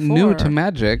she's people not before. new to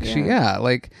magic.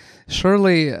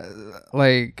 Surely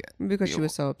because she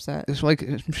was so upset.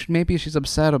 It's maybe she's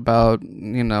upset about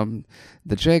the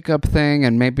Jacob thing,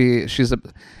 and maybe she's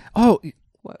what?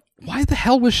 Why the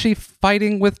hell was she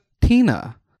fighting with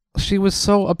Tina? She was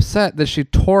so upset that she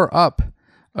tore up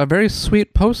a very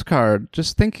sweet postcard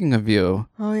just thinking of you.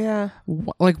 Oh yeah.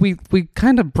 We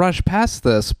kind of brush past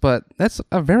this, but that's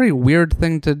a very weird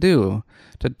thing to do,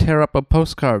 to tear up a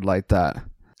postcard like that.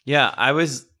 Yeah,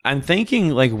 I'm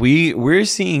thinking we're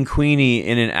seeing Queenie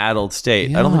in an adult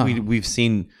state. Yeah. I don't think we've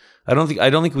seen. I don't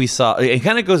think we saw. It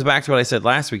kind of goes back to what I said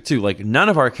last week too. None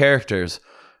of our characters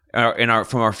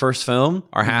from our first film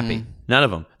are happy. None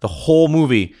of them. The whole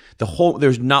movie.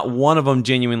 There's not one of them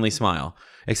genuinely smile,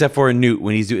 except for Newt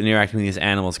when he's interacting with these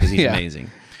animals because he's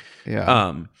amazing.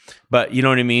 Yeah. But you know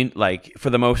what I mean? For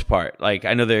the most part,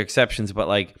 I know there are exceptions,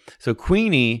 but so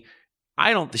Queenie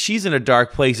she's in a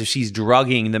dark place if she's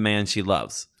drugging the man she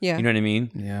loves. Yeah. You know what I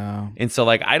mean? Yeah. And so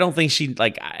like I don't think she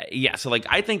like so like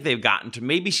I think they've gotten to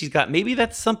maybe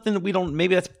that's something that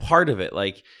maybe that's part of it.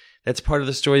 Like that's part of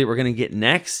the story that we're going to get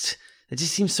next. It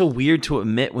just seems so weird to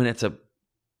admit when it's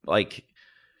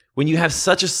when you have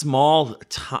such a small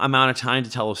amount of time to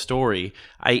tell a story.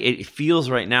 It feels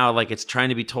right now like it's trying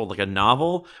to be told like a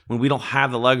novel when we don't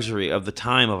have the luxury of the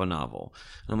time of a novel.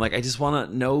 And I'm like, I just want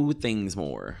to know things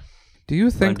more. Do you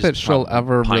think that she'll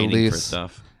ever release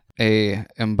a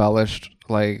embellished,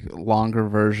 like, longer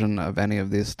version of any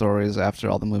of these stories after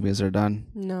all the movies are done?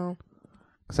 No.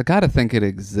 Because I gotta think it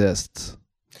exists.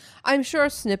 I'm sure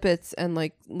snippets and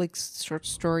like short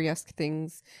story-esque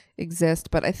things exist,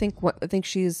 but I think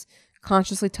she's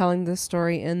consciously telling this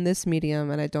story in this medium,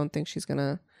 and I don't think she's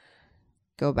gonna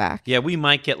go back. Yeah, we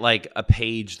might get like a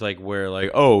page like where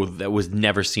like, oh, that was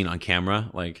never seen on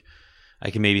camera. Like I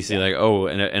can maybe see like, oh,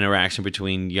 an interaction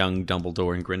between young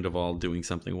Dumbledore and Grindelwald doing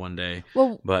something one day.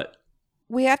 Well, but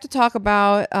we have to talk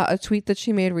about a tweet that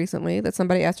she made recently that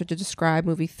somebody asked her to describe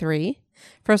movie 3.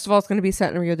 First of all, it's going to be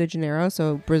set in Rio de Janeiro,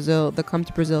 so the Come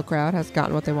to Brazil crowd has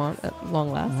gotten what they want at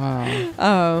long last.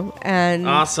 Wow. And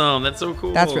awesome. That's so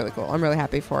cool. That's really cool. I'm really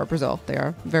happy for Brazil. They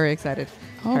are very excited.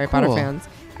 Harry cool. Potter fans.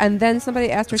 And then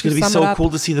somebody asked her to sum it up. It's going to be so cool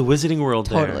to see the Wizarding World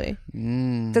there. Totally.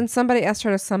 Then somebody asked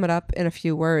her to sum it up in a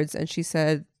few words, and she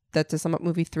said that to sum up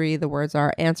movie 3, the words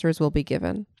are, answers will be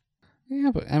given.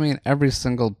 Yeah, but I mean, every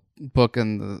single book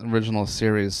in the original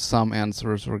series, some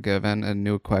answers were given and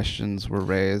new questions were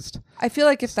raised. I feel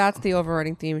like if that's the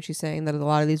overriding theme, she's saying that a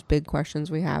lot of these big questions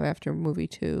we have after movie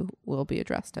 2 will be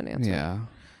addressed and answered. Yeah.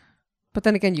 But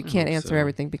then again, you can't answer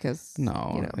everything because...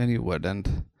 No, and you wouldn't.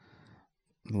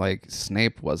 Like,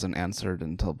 Snape wasn't answered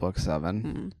until book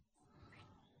 7.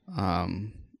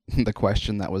 The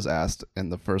question that was asked in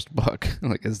the first book,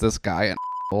 like, is this guy an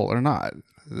asshole or not?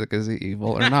 Like, is he evil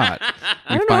or not?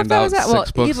 I don't know if that was that.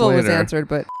 Well, evil was answered,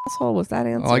 but asshole, was that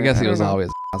answered? Well, I guess he was always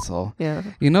an asshole. Yeah.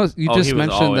 You know, you just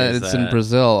mentioned that it's in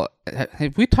Brazil.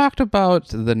 Have we talked about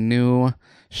the new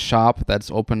shop that's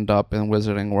opened up in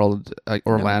Wizarding World,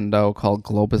 Orlando, called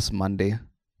Globus Mundi?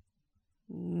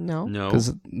 No.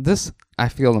 Because this, I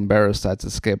feel embarrassed that's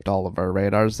escaped all of our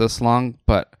radars this long,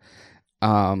 but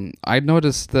I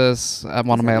noticed this at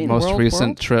one of my most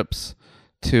recent trips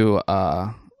to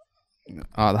the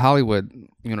Hollywood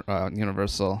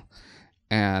Universal,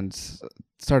 and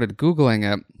started Googling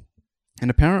it, and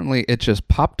apparently it just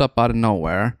popped up out of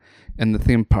nowhere in the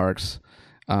theme parks.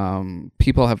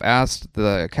 People have asked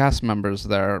the cast members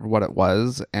there what it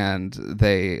was, and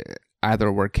they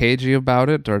either were cagey about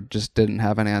it or just didn't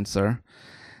have an answer.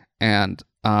 And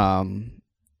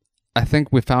I think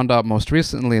we found out most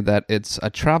recently that it's a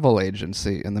travel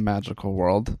agency in the magical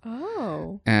world.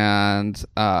 Oh. And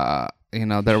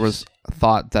there was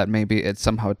thought that maybe it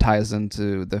somehow ties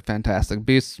into the Fantastic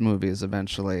Beasts movies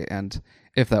eventually. And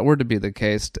if that were to be the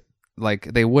case,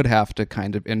 like, they would have to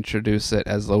kind of introduce it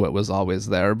as though it was always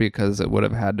there, because it would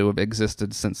have had to have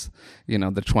existed since, the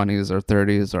 20s or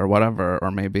 30s or whatever.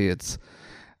 Or maybe it's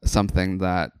something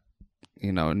that,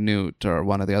 Newt or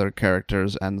one of the other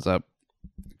characters ends up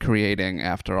creating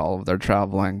after all of their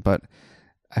traveling. But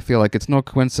I feel like it's no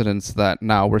coincidence that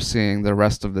now we're seeing the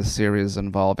rest of the series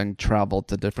involving travel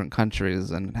to different countries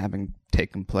and having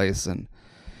taken place in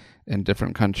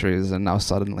different countries, and now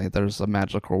suddenly there's a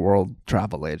magical world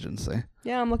travel agency.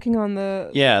 Yeah, I'm looking on the...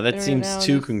 Yeah, that seems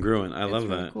too congruent. I love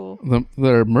that. Cool.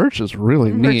 Their merch is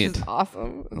really neat. Merch is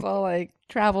awesome. It's all like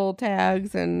travel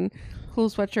tags and cool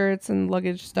sweatshirts and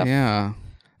luggage stuff. Yeah.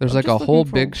 There's like a whole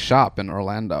big shop in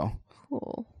Orlando.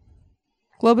 Cool.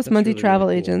 Globus Mundi really Travel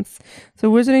Agents. So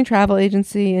Wizarding Travel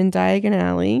Agency in Diagon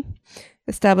Alley.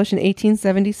 Established in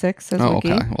 1876, says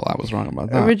Wiki. Okay. Well, I was wrong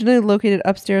about that. Originally located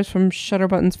upstairs from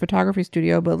Shutterbutton's photography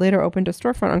studio, but later opened a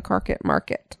storefront on Carket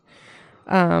Market.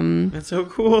 That's so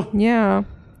cool. Yeah.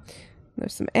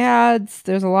 There's some ads.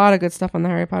 There's a lot of good stuff on the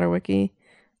Harry Potter Wiki.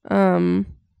 Cool.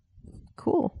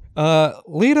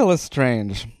 Leta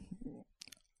Lestrange.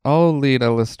 Oh,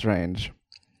 Leta Lestrange.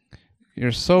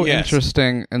 You're so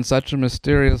interesting in such a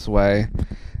mysterious way.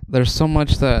 There's so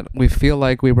much that we feel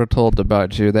like we were told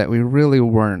about you that we really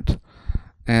weren't.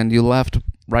 And you left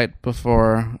right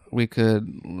before we could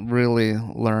really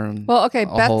learn a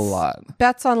whole lot.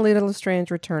 Bets on Leta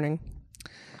Lestrange returning.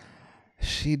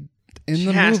 She in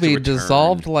the movie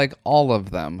dissolved like all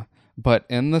of them. But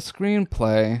in the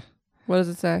screenplay... What does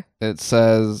it say? It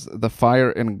says the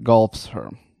fire engulfs her.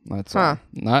 That's all.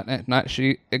 Not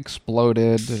she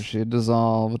exploded, she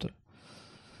dissolved.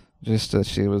 Just that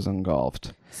she was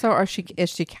engulfed. So is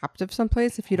she captive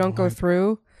someplace? If you don't go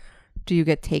through, do you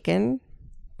get taken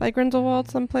by Grindelwald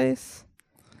someplace?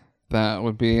 That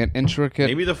would be an intricate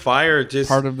Maybe the fire just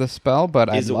part of the spell, but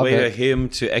I is a love way it. of him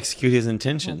to execute his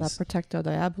intentions. That Protecto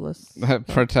Diabolus.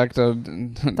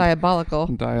 Protecto Diabolical.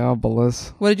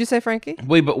 Diabolus. What did you say, Frankie?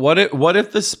 Wait, but what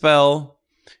if the spell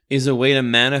is a way to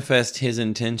manifest his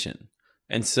intention?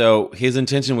 And so his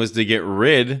intention was to get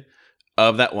rid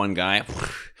of that one guy,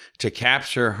 to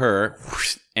capture her,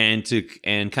 and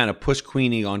kind of push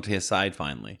Queenie onto his side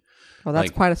finally. Well,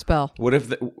 that's quite a spell. What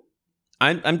if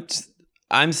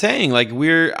I'm saying like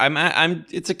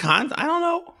it's a con. I don't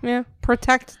know. Yeah,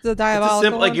 protect the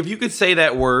diabolical. Like if you could say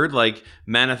that word, like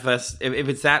manifest. If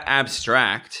it's that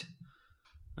abstract,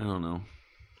 I don't know.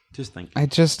 Just think.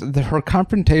 Her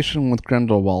confrontation with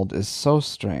Grindelwald is so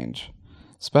strange,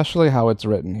 especially how it's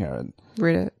written here.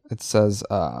 Read it. It says,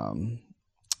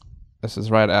 this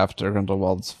is right after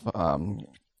Grindelwald's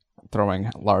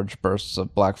throwing large bursts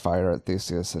of black fire at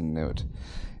Theseus and Newt.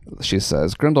 She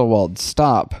says, "Grindelwald,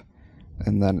 stop."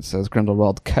 And then it says,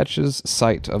 Grindelwald catches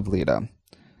sight of Leta.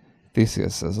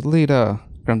 Theseus says, "Leta."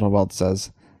 Grindelwald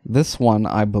says, "This one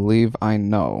I believe I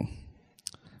know."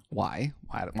 Why?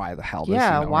 Why the hell does he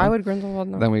know why her? would Grindelwald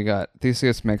know? Then we got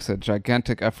Theseus makes a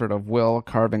gigantic effort of will,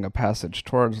 carving a passage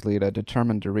towards Leta,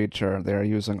 determined to reach her. They are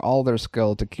using all their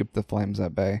skill to keep the flames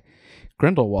at bay.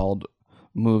 Grindelwald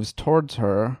moves towards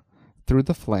her through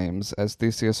the flames as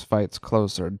Theseus fights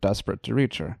closer, desperate to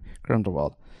reach her.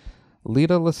 Grindelwald.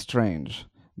 Leta Lestrange,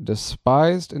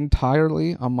 despised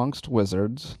entirely amongst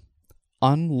wizards,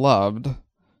 unloved,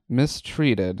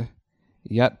 mistreated,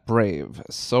 yet brave,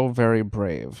 so very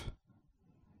brave.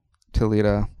 To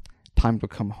Leta, time to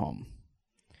come home.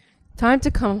 Time to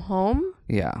come home?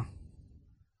 Yeah.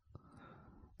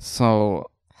 So.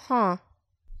 Huh.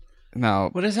 Now.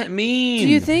 What does that mean? Do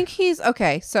you think he's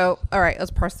okay? So, all right,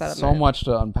 let's parse that. So much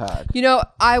to unpack. You know,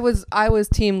 I was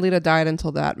team Leta died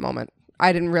until that moment.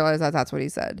 I didn't realize that that's what he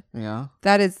said. Yeah.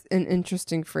 That is an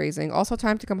interesting phrasing. Also,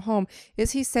 time to come home.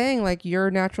 Is he saying like your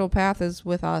natural path is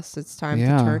with us? It's time to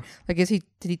turn. Like, did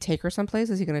he take her someplace?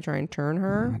 Is he going to try and turn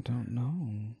her? I don't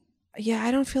know. Yeah,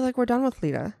 I don't feel like we're done with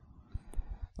Leta.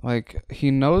 Like, he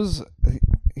knows,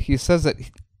 he says that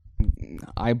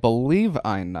I believe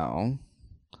I know,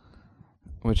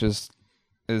 which is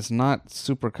not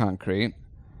super concrete.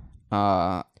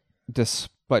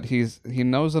 But he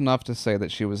knows enough to say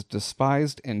that she was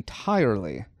despised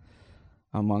entirely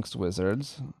amongst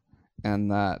wizards, and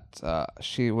that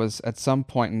she was at some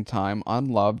point in time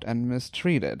unloved and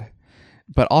mistreated,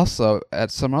 but also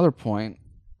at some other point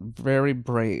very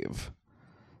brave.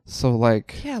 So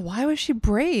like, yeah, why was she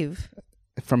brave?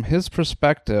 From his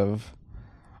perspective,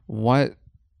 what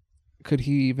could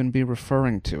he even be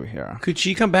referring to here? Could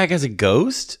she come back as a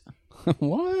ghost?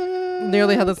 What?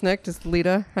 Nearly Headless Nick, just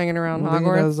Leta hanging around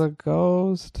Hogwarts as a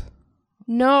ghost.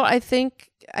 No, I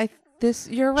think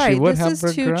you're right. Would this have is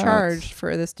regrets. too charged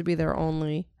for this to be their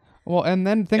only. Well, and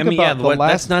then think about the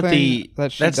last thing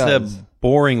that she does. That's the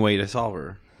boring way to solve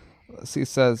her. He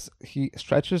says he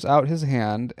stretches out his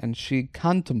hand and she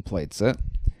contemplates it.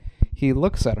 He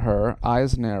looks at her,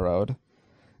 eyes narrowed,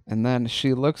 and then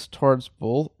she looks towards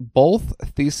both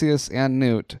Theseus and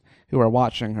Newt, who are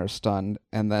watching her stunned,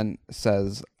 and then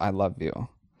says, "I love you,"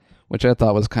 which I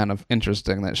thought was kind of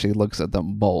interesting that she looks at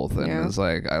them both and is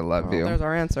like, "I love you." There's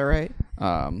our answer, right?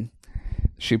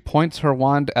 She points her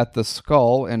wand at the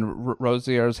skull in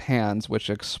Rosier's hands, which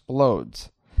explodes.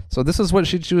 So this is what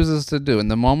she chooses to do. In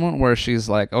the moment where she's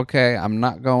like, okay, I'm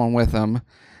not going with him,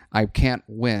 I can't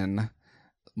win,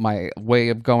 my way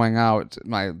of going out,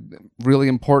 my really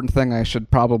important thing I should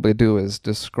probably do is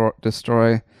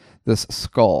destroy this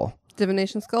skull.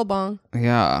 Divination skull bong.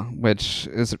 Yeah, which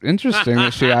is interesting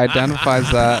that she identifies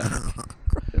that.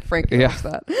 Frankie knows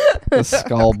that. The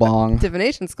skull bong.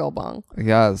 Divination skull bong.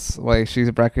 Yes, like she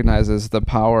recognizes the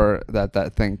power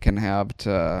that thing can have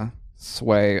to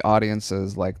sway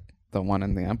audiences like the one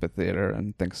in the amphitheater,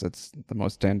 and thinks it's the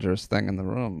most dangerous thing in the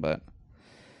room. But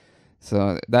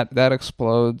so that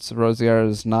explodes. Rosier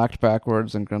is knocked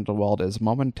backwards, and Grindelwald is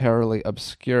momentarily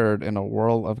obscured in a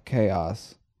whirl of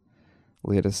chaos.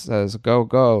 Leta says, "Go,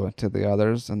 go," to the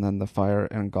others, and then the fire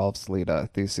engulfs Leta.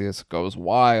 Theseus goes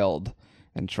wild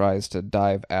and tries to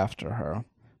dive after her,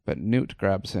 but Newt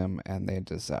grabs him, and they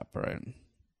disapparate.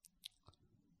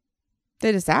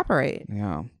 They disapparate?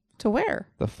 Yeah. To where?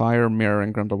 The fire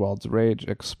mirroring Grindelwald's rage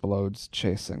explodes,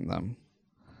 chasing them.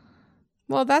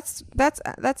 Well, that's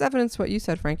evidence to what you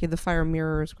said, Frankie. The fire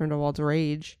mirrors Grindelwald's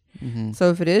rage. Mm-hmm. So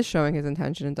if it is showing his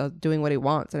intention and doing what he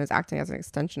wants and is acting as an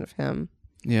extension of him.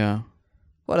 Yeah.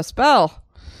 What a spell.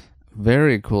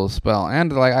 Very cool spell.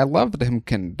 And like I loved him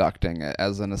conducting it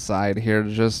as an aside here,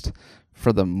 just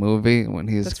for the movie when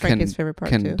he's That's Frankie's favorite part,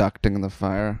 conducting the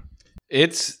fire.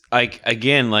 It's like,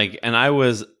 again, like, and I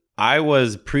was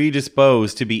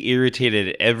predisposed to be irritated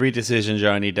at every decision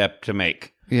Johnny Depp to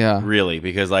make. Yeah. Really,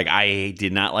 because like I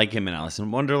did not like him in Alice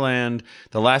in Wonderland.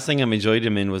 The last thing I enjoyed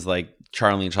him in was like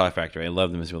Charlie and Chocolate Factory. I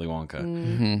loved him as Willy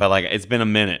Wonka. But like it's been a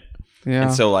minute. Yeah.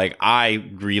 And so like I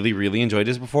really, really enjoyed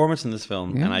his performance in this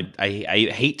film. Yeah. And I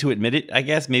hate to admit it, I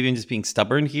guess. Maybe I'm just being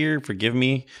stubborn here. Forgive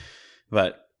me.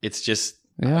 But it's just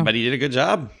but he did a good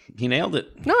job. He nailed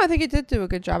it. No, I think he did do a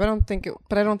good job. I don't think it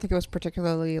was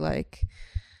particularly like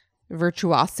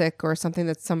virtuosic or something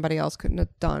that somebody else couldn't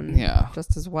have done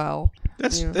just as well.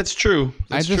 That's true.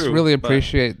 I just really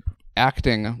appreciate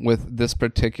acting with this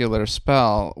particular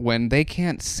spell when they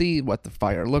can't see what the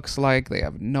fire looks like. They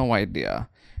have no idea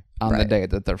on the day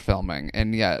that they're filming,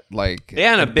 and yet like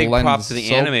a big props to the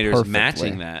so animators perfectly.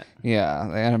 matching that. Yeah,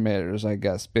 the animators, I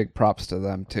guess, big props to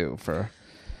them too for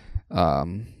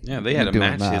they had to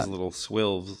match his little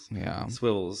swivels.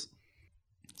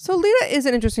 So Leta is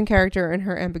an interesting character in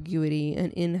her ambiguity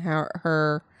and in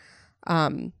her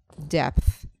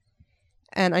depth.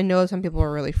 And I know some people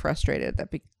were really frustrated that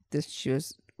she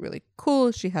was really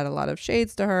cool. She had a lot of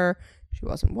shades to her. She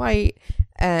wasn't white.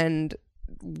 And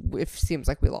it seems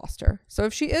like we lost her. So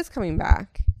if she is coming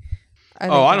back...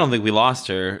 I don't think we lost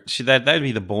her. That'd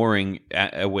be the boring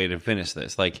way to finish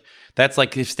this. Like, that's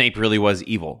like if Snape really was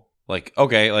evil. Like,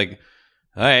 okay, like,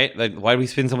 all right, like, why do we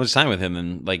spend so much time with him?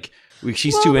 And like...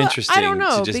 She's too interesting. I don't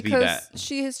know, to just because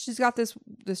be that. she's got this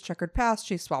checkered past.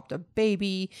 She swapped a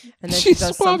baby, and then She she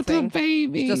does swapped something. a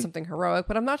baby. She does something heroic,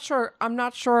 but I'm not sure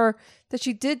that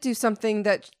she did do something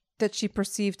that she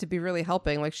perceived to be really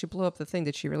helping. Like she blew up the thing.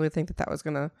 Did she really think that was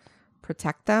going to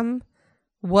protect them?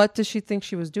 What does she think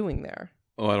she was doing there?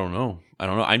 Oh, I don't know.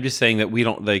 I'm just saying that we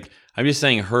don't like. I'm just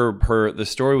saying the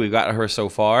story we've got of her so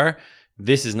far.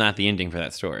 This is not the ending for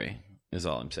that story. Is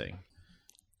all I'm saying.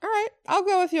 All right, I'll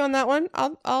go with you on that one.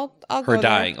 I'll her go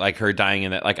dying, there. like her dying in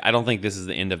that. Like I don't think this is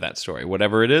the end of that story.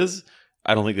 Whatever it is,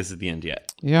 I don't think this is the end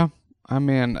yet. Yeah, I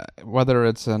mean, whether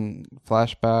it's in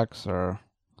flashbacks or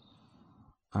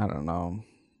I don't know,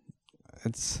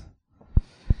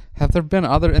 have there been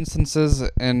other instances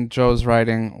in Joe's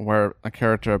writing where a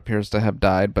character appears to have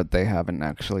died, but they haven't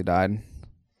actually died?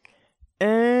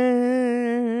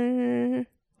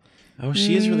 Oh,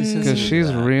 she is really sensitive. Because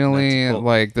she's really cool.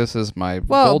 like, this is my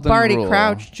golden Barty rule.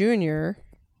 Crouch Jr.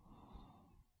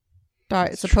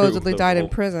 supposedly died in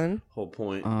prison. Whole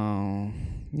point. Oh,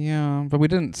 yeah, but we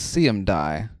didn't see him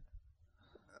die.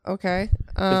 Okay.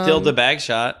 Matilda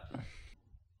Bagshot.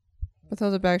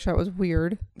 Matilda Bagshot was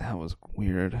weird. That was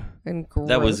weird. And gross.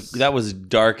 That was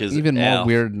dark as even F. more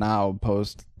weird now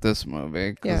post this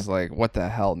movie because like what the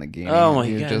hell, Nagini? Oh my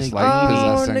You're God, just Nagini. like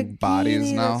possessing Nagini,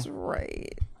 bodies now. That's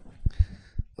right.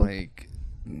 Like,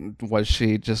 was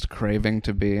she just craving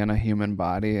to be in a human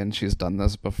body and she's done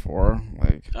this before?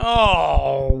 Like,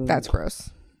 that's gross.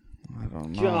 I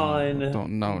don't know. John, I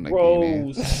don't know,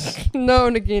 Nagini. No,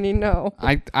 Nagini, no.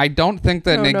 I don't think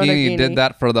that Nagini did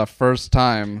that for the first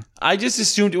time. I just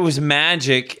assumed it was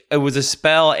magic. It was a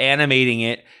spell animating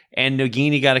it, and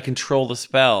Nagini got to control the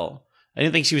spell. I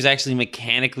didn't think she was actually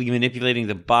mechanically manipulating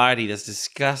the body. That's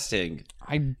disgusting.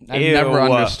 I've never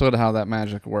understood how that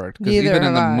magic worked. Because even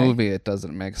in the movie, it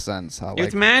doesn't make sense. How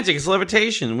it's magic. It's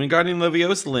levitation. Wingardium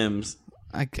Leviosa limbs.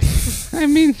 I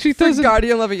mean, she doesn't.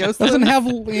 Wingardium Leviosa doesn't have.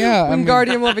 Yeah,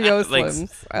 Wingardium Leviosa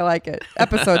limbs. I like it.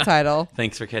 Episode title.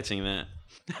 Thanks for catching that.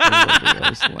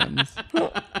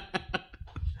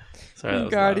 Sorry,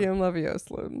 Wingardium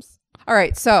Leviosa limbs. All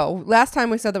right. So last time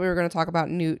we said that we were going to talk about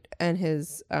Newt and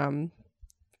his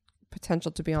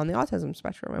potential to be on the autism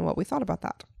spectrum and what we thought about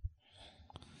that.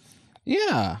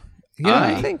 Yeah. What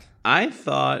do you think? I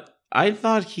thought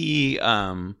he.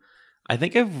 I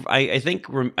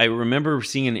remember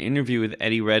seeing an interview with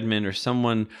Eddie Redmayne or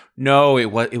someone. No,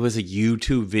 it was a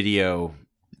YouTube video.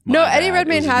 Eddie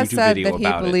Redmayne has said that he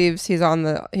believes he's on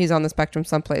the spectrum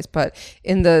someplace, but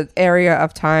in the area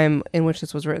of time in which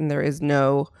this was written, there is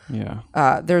no.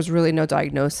 Yeah. There's really no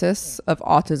diagnosis of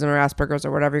autism or Asperger's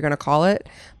or whatever you're going to call it.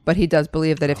 But he does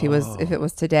believe that if it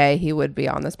was today, he would be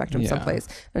on the spectrum someplace.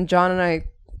 And John and I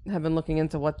have been looking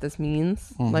into what this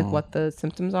means, like what the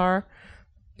symptoms are.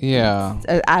 Yeah,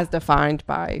 as defined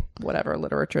by whatever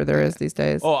literature there is these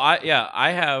days. Oh,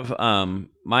 I have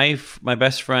my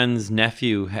best friend's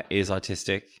nephew is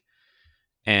autistic,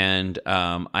 and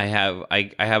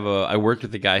I worked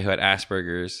with a guy who had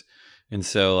Asperger's, and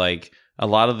so like a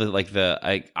lot of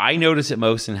I notice it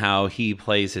most in how he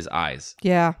plays his eyes.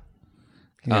 Yeah,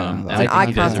 and I think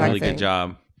he does a really good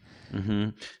job. Mm-hmm.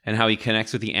 And how he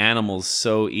connects with the animals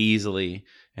so easily.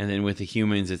 And then with the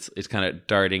humans, it's kind of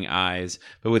darting eyes.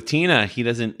 But with Tina, he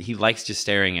likes just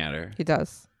staring at her. He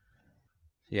does.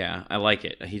 Yeah, I like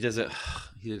it. He does it.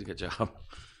 He did a good job.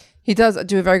 He does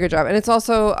do a very good job. And it's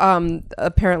also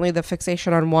apparently the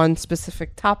fixation on one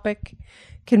specific topic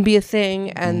can be a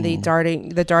thing, and the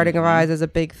darting of eyes is a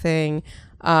big thing.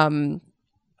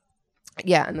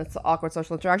 Yeah, and that's the awkward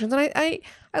social interactions, and I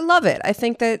love it. I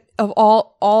think that of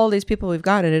all these people we've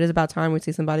gotten, it is about time we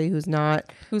see somebody who's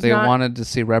not. They wanted to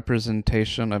see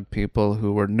representation of people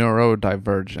who were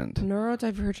neurodivergent.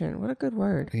 Neurodivergent, what a good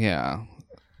word. Yeah,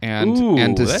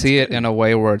 and to see it in a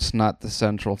way where it's not the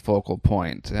central focal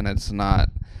point, and it's not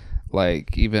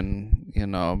like even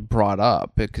brought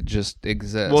up. It could just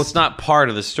exist. Well, it's not part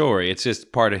of the story. It's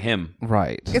just part of him.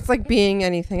 Right. It's like being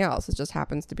anything else. It just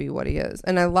happens to be what he is,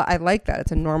 and I like that.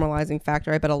 It's a normalizing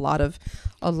factor. I bet a lot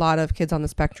of kids on the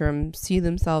spectrum see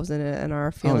themselves in it and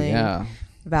are feeling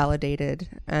validated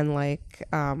and like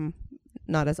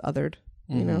not as othered.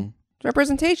 You know,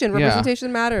 representation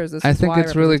matters. I think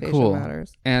it's really cool.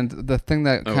 Matters. And the thing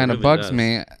that kind of bugs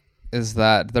me is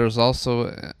that there's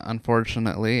also,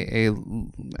 unfortunately,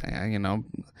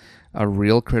 a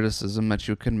real criticism that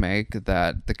you can make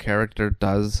that the character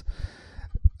does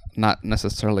not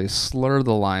necessarily slur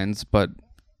the lines, but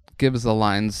gives the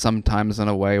lines sometimes in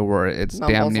a way where it's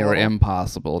damn near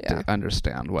impossible to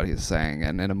understand what he's saying.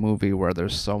 And in a movie where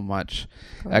there's so much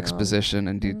exposition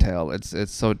and detail,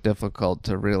 it's so difficult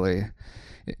to really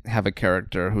have a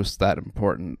character who's that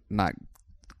important not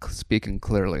speaking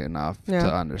clearly enough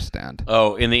to understand.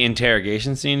 Oh, in the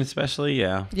interrogation scene especially?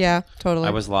 Yeah, totally. I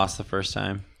was lost the first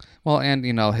time. Well, and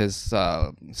his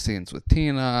scenes with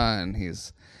Tina, and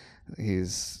he's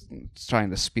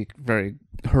trying to speak very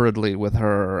hurriedly with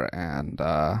her, and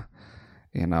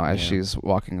as she's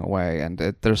walking away, and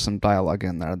there's some dialogue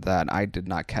in there that I did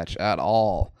not catch at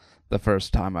all the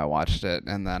first time I watched it,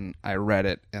 and then I read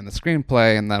it in the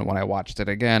screenplay, and then when I watched it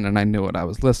again and I knew what I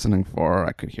was listening for,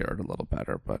 I could hear it a little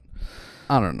better. But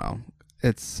I don't know.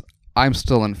 I'm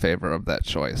still in favor of that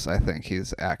choice. I think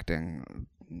he's acting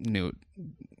Newt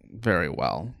very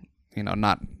well.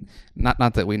 Not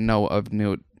that we know of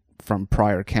Newt from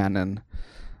prior canon,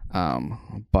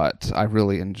 but I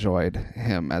really enjoyed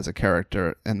him as a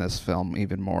character in this film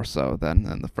even more so than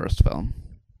in the first film.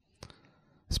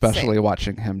 Especially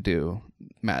watching him do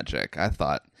magic. I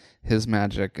thought his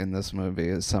magic in this movie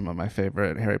is some of my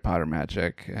favorite Harry Potter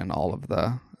magic in all of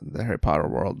the Harry Potter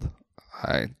world.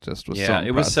 I just was so impressed.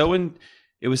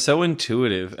 It was so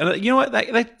intuitive. And you know what?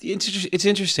 It's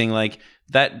interesting. Like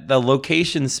that, the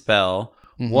location spell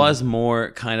was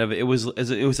more kind of. It was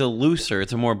a looser.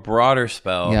 It's a more broader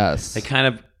spell. Yes, it kind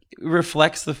of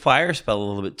reflects the fire spell a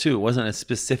little bit too. It wasn't a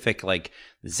specific like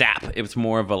zap. It was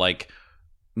more of a like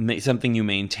something you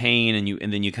maintain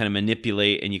and then you kind of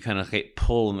manipulate and you kind of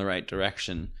pull in the right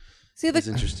direction. See,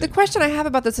 the question I have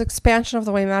about this expansion of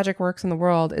the way magic works in the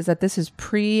world is that this is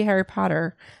pre-Harry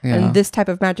Potter, and this type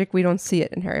of magic, we don't see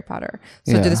it in Harry Potter.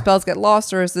 So do the spells get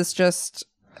lost, or is this just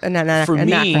an For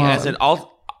me,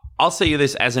 I'll say you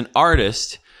this, as an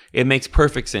artist, it makes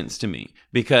perfect sense to me,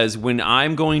 because when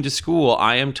I'm going to school,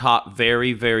 I am taught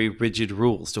very, very rigid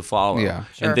rules to follow. Yeah,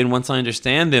 sure. And then once I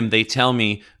understand them, they tell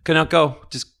me, go,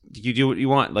 just you do what you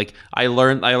want. Like I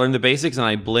learn the basics and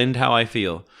I blend how I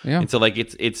feel. Yeah. And so like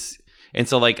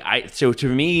so to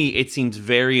me, it seems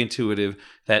very intuitive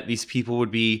that these people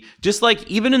would be just like,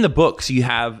 even in the books you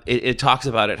have, it talks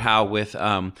about it, how with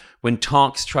when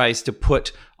Tonks tries to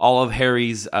put all of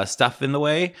Harry's stuff in the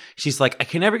way, she's like, I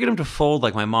can never get him to fold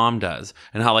like my mom does,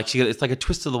 and how like it's like a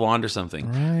twist of the wand or something.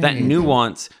 Right. That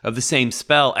nuance of the same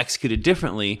spell executed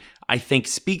differently, I think,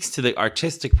 speaks to the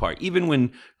artistic part. Even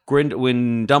when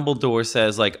Dumbledore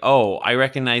says like, oh, I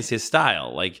recognize his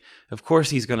style, like of course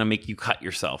he's going to make you cut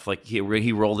yourself. Like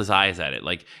he rolled his eyes at it.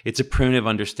 Like it's a primitive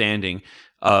understanding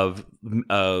of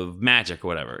magic or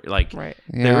whatever. Like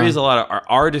there is a lot of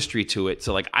artistry to it.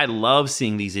 So like I love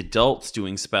seeing these adults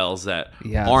doing spells that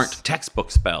aren't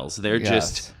textbook spells. They're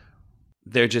just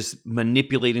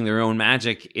manipulating their own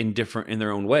magic in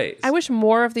their own ways. I wish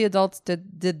more of the adults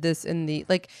did this in the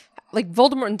like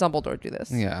Voldemort and Dumbledore do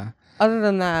this. Yeah. Other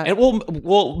than that, and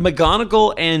well,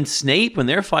 McGonagall and Snape, when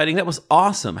they're fighting, that was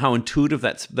awesome. How intuitive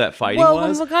that fighting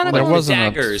was. McGonagall, there wasn't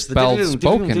daggers, a spell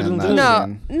spoken in that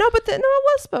scene. No, but it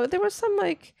was spoken. There was some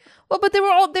but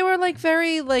they were like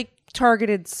very like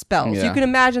targeted spells. Yeah. You can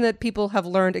imagine that people have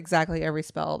learned exactly every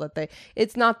spell that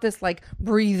it's not this like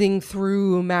breathing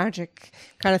through magic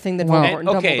kind of thing that Voldemort and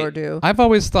Dumbledore do. I've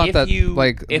always thought if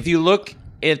you look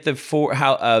at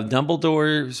how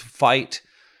Dumbledore's fight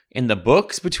in the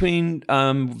books between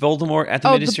Voldemort at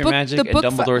the Ministry of Magic and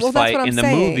Dumbledore's fight in the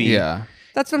movie. Yeah.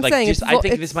 That's what I'm like, saying. I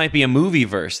think this might be a movie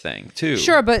verse thing too.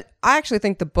 Sure, but I actually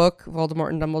think the book Voldemort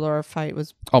and Dumbledore fight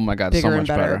was Oh my god, bigger so much and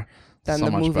better better. than So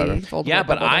the much movie. better. Voldemort, Yeah,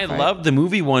 but Dumbledore I fight. loved the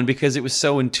movie one because it was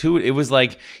so intuitive. It was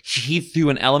like he threw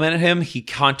an element at him. He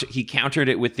countered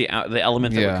it with the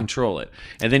element that would control it,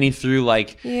 and then he threw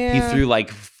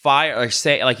fire or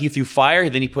say like he threw fire.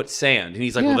 Then he put sand, and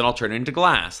he's like, well, then I'll turn it into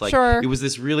glass. Like it was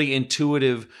this really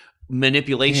intuitive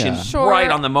manipulation right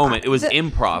on the moment. It was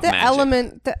improv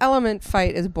magic. The element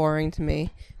fight is boring to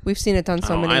me. We've seen it done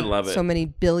so many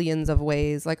billions of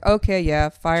ways. Like, okay, yeah,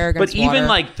 fire against water. But even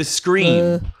like the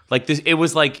scream, like this, it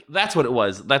was like that's what it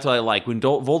was. That's what I like when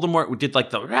Voldemort did like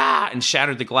the rah and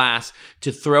shattered the glass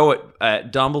to throw it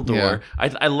at Dumbledore.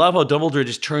 Yeah. I love how Dumbledore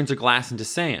just turns the glass into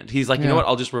sand. He's like, you know what?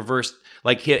 I'll just reverse.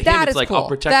 Like him, it's like cool. I'll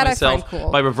protect myself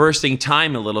by reversing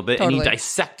time a little bit, and he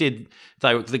dissected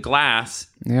the glass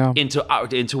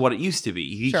into what it used to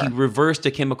be. He reversed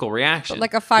a chemical reaction, but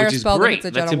like a fire spell that hits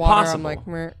a jet of water. Impossible.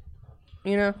 I'm like,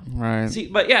 you know, right? See,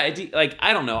 but yeah, like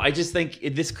I don't know. I just think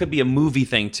this could be a movie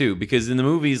thing too, because in the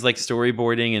movies, like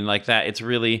storyboarding and like that, it's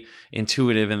really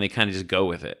intuitive, and they kind of just go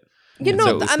with it. You know,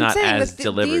 so it's I'm not saying as that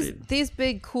deliberate. These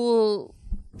big cool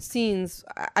scenes,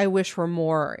 I wish were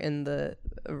more in the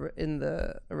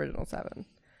original 7.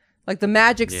 Like the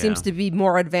magic seems to be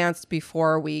more advanced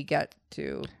before we get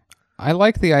to. I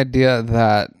like the idea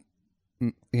that,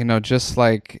 you know, just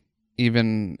like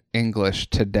even English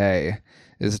today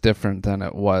is different than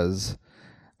it was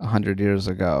 100 years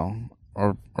ago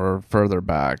or further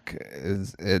back.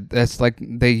 It's like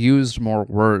they used more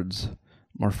words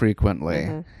more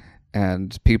frequently,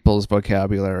 and people's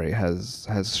vocabulary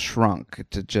has shrunk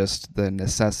to just the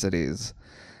necessities.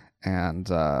 And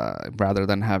rather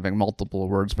than having multiple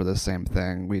words for the same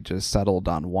thing, we just settled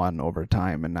on one over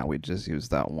time, and now we just use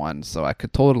that one. So I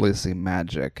could totally see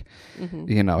magic,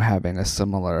 you know, having a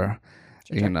similar,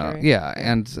 trajectory.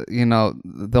 And, you know,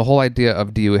 the whole idea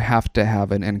of do you have to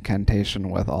have an incantation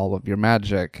with all of your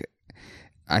magic?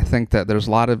 I think that there's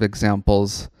a lot of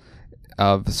examples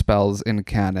of spells in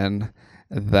canon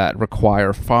that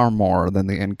require far more than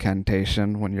the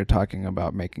incantation when you're talking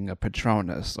about making a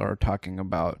Patronus or talking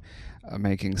about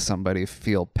making somebody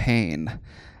feel pain.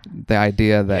 The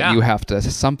idea that you have to,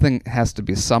 something has to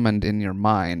be summoned in your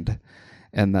mind,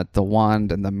 and that the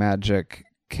wand and the magic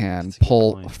can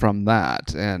pull from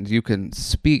that. And you can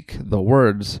speak the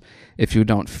words. If you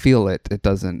don't feel it, it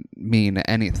doesn't mean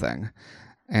anything.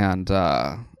 And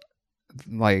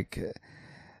like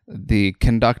the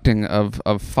conducting of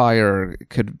fire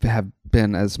could have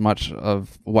been as much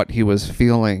of what he was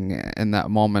feeling in that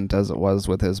moment as it was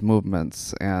with his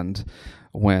movements. And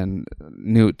when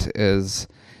Newt is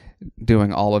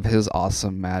doing all of his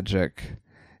awesome magic,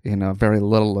 you know, very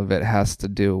little of it has to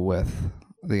do with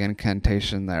the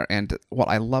incantation there. And what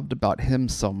I loved about him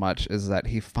so much is that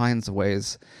he finds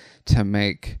ways to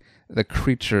make the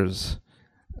creatures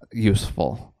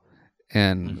useful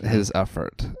in his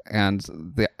effort. And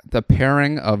the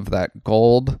pairing of that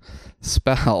gold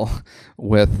spell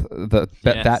with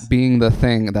that being the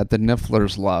thing that the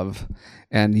Nifflers love,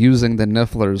 and using the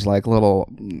Nifflers like little,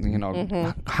 you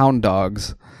know, hound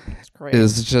dogs,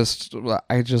 is just,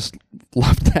 I just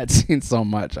loved that scene so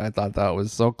much. I thought that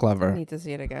was so clever. I need to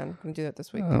see it again. I'm gonna do that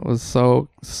this week. It was so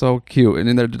cute.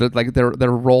 And then they're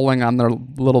rolling on their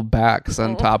little backs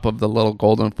on top of the little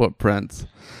golden footprints.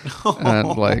 And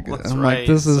like, I'm like,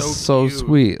 this is so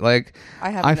sweet. Like,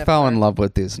 I fell in love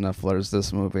with these Nifflers,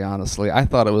 this movie, honestly. I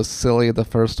thought it was silly, the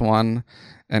first one,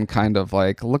 and kind of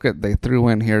like, look at, they threw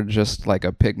in here just like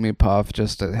a pygmy puff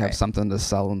just to have something to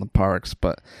sell in the parks.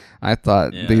 But I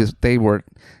thought they were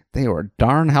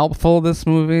darn helpful, this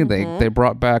movie. They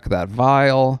brought back that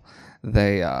vial.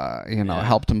 They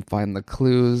helped him find the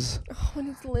clues. Oh, and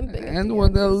he's limping. And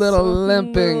with a little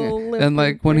limping. And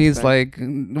like when he's like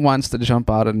wants to jump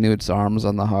out of Newt's arms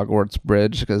on the Hogwarts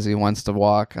bridge because he wants to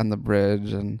walk on the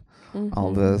bridge and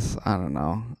all this. I don't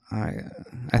know.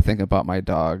 I think about my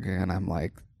dog and I'm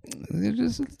like,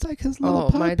 it's like his little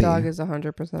puppy. My dog is 100%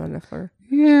 a Niffler.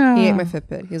 Yeah. He ate my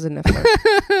Fitbit. He's a Niffler.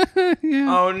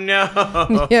 Oh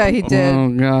no. Yeah, he did. Oh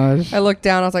gosh. I looked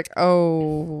down. I was like,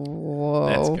 oh, whoa.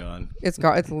 That's gone. It's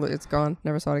gone. It's gone.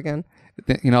 Never saw it again.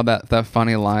 You know that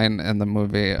funny line in the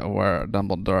movie where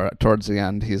Dumbledore, towards the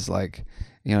end, he's like,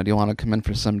 you know, do you want to come in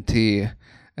for some tea?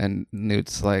 And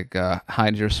Newt's like,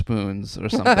 hide your spoons or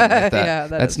something like that. Yeah,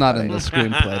 that's not funny. In the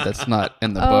screenplay. That's not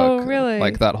in the book. Oh, really?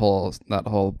 Like that whole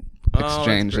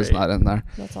exchange is not in there.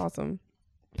 That's awesome.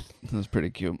 It was pretty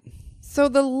cute. So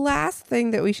the last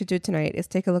thing that we should do tonight is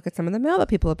take a look at some of the mail that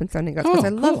people have been sending us, because I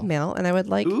love mail, and I would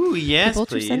like people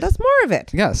to send us more of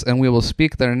it. Yes, and we will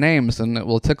speak their names, and it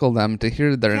will tickle them to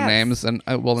hear their names, and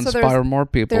it will inspire more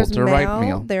people to write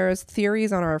mail. There's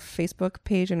theories on our Facebook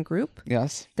page and group.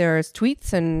 Yes. There's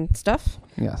tweets and stuff.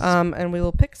 Yes. And we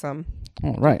will pick some.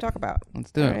 All right. To talk about.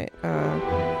 Let's do it.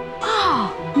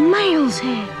 Oh, mail's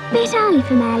here. Bit early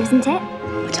for mail, isn't it?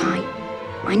 But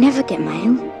I never get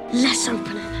mail. Let's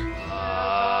open it.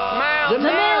 The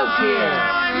mail's here.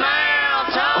 Mail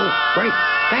time. Oh, great.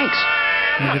 Thanks.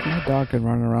 And if my dog could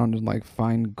run around and like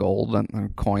find gold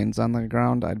and coins on the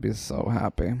ground, I'd be so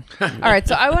happy. All right,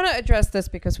 so I want to address this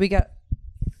because we got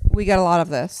a lot of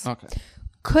this. Okay.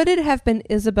 Could it have been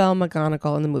Isabel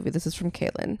McGonagall in the movie? This is from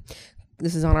Caitlin.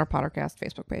 This is on our Pottercast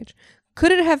Facebook page.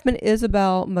 Could it have been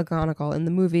Isabel McGonagall in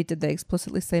the movie? Did they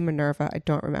explicitly say Minerva? I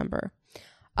don't remember.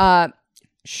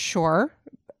 Sure.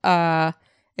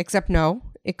 Except no,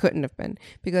 it couldn't have been.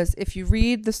 Because if you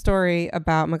read the story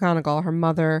about McGonagall,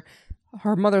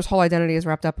 her mother's whole identity is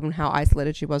wrapped up in how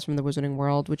isolated she was from the wizarding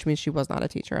world, which means she was not a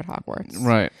teacher at Hogwarts.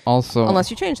 Right. Also, unless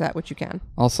you change that, which you can.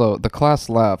 Also, the class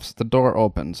laughs. The door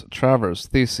opens. Travers,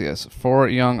 Theseus, four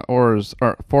oars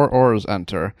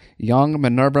enter. Young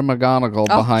Minerva McGonagall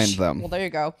behind them. Well, there you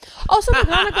go. Also,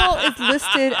 McGonagall is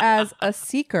listed as a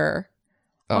seeker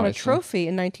on a trophy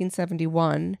in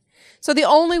 1971. So the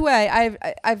only way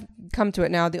I've come to it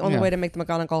now, the only way to make the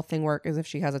McGonagall thing work is if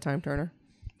she has a time turner.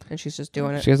 And she's just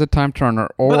doing it. She has a time turner,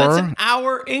 or... But that's in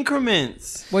hour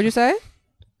increments. What'd you say?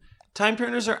 Time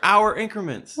turners are hour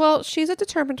increments. Well, she's a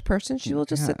determined person. She will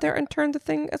just sit there and turn the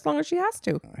thing as long as she has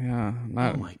to. Yeah.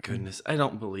 Oh my goodness. I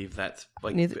don't believe that's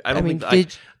like...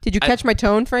 Did you catch my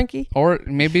tone, Frankie? Or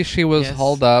maybe she was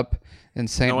held up in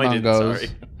St. Mungo's.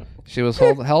 She was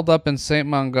held up in St.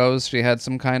 Mungo's. She had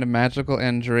some kind of magical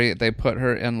injury. They put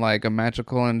her in like a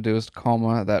magical induced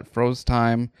coma that froze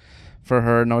time for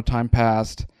her. No time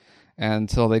passed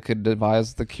until they could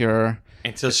devise the cure.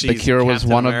 The cure was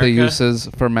one of the uses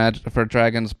for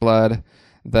dragon's blood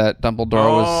that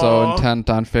Dumbledore was so intent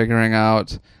on figuring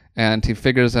out. And he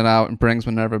figures it out and brings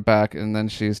Minerva back, and then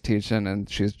she's teaching, and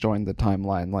she's joined the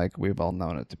timeline like we've all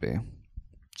known it to be.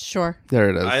 Sure. There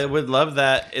it is. I would love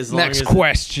that as long as Next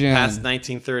question. Past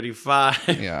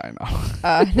 1935. Yeah, I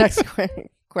know. Next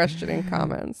question in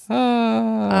comments.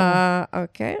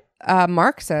 Okay.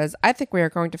 Mark says, I think we are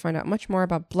going to find out much more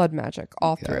about blood magic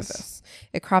all through this.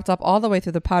 It cropped up all the way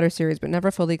through the Potter series, but never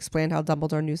fully explained how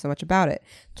Dumbledore knew so much about it.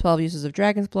 12 uses of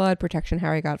dragon's blood, protection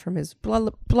Harry got from his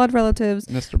blood relatives.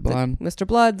 Mr.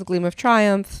 Blood, the Gleam of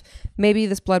Triumph. Maybe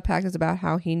this blood pact is about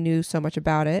how he knew so much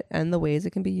about it and the ways it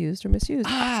can be used or misused.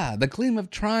 The Gleam of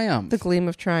Triumph. The Gleam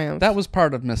of Triumph. That was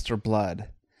part of Mr. Blood.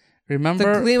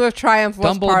 Remember? The Gleam of Triumph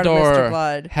was part of Mr.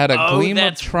 Blood. Had a Gleam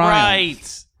of Triumph.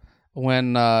 Right.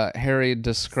 When Harry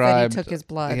described... That he took his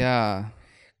blood. Yeah.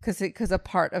 Because a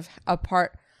part of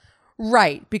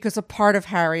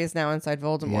Harry is now inside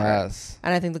Voldemort. Yes.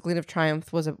 And I think the Gleam of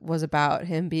Triumph was about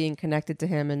him being connected to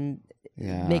him and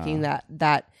making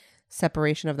that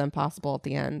separation of them possible at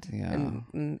the end. Yeah.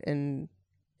 In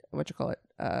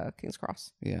King's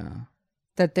Cross. Yeah.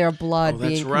 That their blood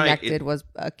being right. connected was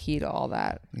a key to all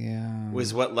that. Yeah.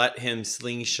 Was what let him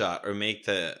slingshot or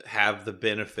have the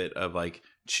benefit of like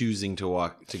choosing to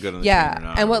go to the train or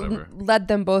not. And what led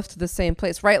them both to the same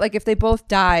place, right? Like if they both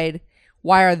died,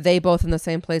 why are they both in the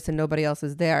same place and nobody else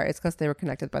is there? It's because they were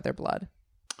connected by their blood.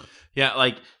 Yeah,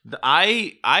 like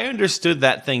I understood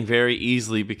that thing very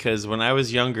easily because when I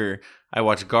was younger, I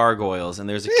watched Gargoyles and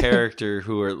there's a character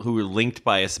who are linked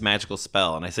by a magical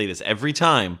spell, and I say this every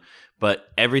time, but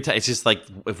every time it's just like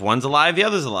if one's alive, the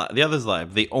other's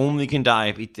alive. They only can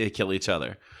die if they kill each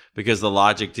other because the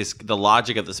logic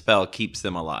of the spell keeps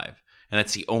them alive, and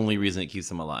that's the only reason it keeps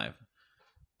them alive.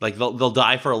 Like they'll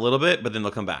die for a little bit, but then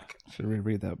they'll come back. Should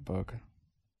reread that book.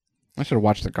 I should have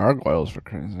watched the Gargoyles for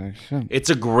crazy. It's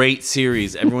a great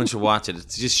series. Everyone should watch it.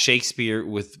 It's just Shakespeare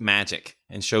with magic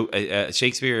and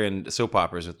Shakespeare and soap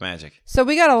operas with magic. So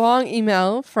we got a long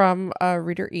email from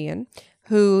reader Ian,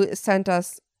 who sent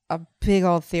us a big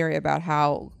old theory about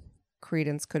how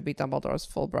Credence could be Dumbledore's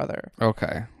full brother.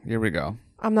 Okay, here we go.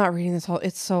 I'm not reading this whole.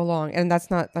 It's so long, and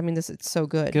that's not. I mean, it's so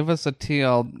good. Give us a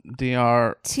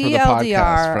TLDR. For the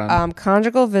podcast, friend.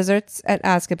 Conjugal visits at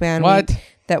Azkaban. What?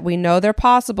 That we know they're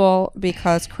possible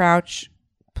because Crouch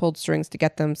pulled strings to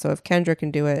get them. So if Kendra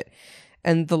can do it,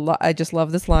 and I just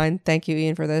love this line. Thank you,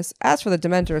 Ian, for this. As for the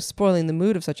Dementors spoiling the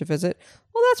mood of such a visit,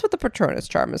 well, that's what the Patronus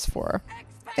charm is for.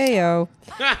 Ayo.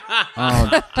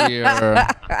 Oh dear.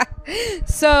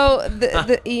 So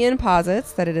the Ian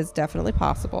posits that it is definitely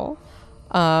possible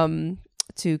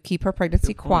to keep her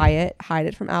pregnancy quiet, hide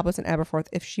it from Albus and Aberforth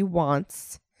if she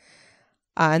wants.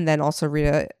 And then also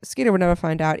Rita Skeeter would never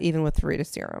find out, even with the Rita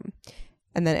serum.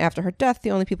 And then after her death,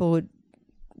 the only people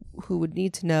who would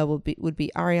need to know would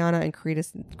be Ariana and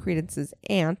Credence's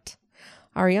aunt.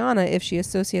 Ariana, if she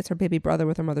associates her baby brother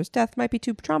with her mother's death, might be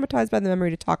too traumatized by the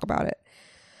memory to talk about it.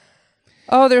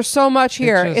 Oh, there's so much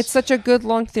here. It's such a good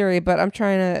long theory, but I'm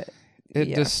trying to...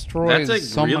 It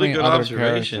destroys so many other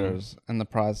characters in the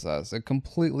process. It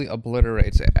completely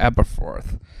obliterates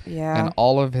Aberforth. Yeah. And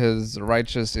all of his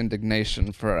righteous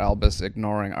indignation for Albus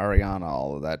ignoring Ariana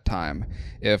all of that time.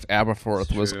 If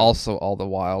Aberforth was also all the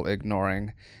while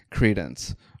ignoring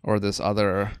Credence or this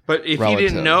other But if relative. he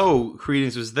didn't know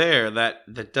Credence was there,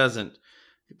 that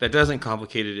doesn't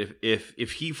complicate it.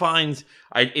 If he finds...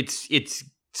 It's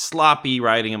sloppy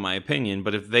writing in my opinion,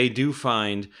 but if they do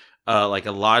find... like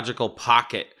a logical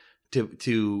pocket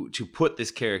to put this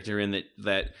character in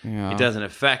that it doesn't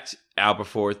affect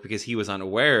Aberforth because he was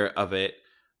unaware of it,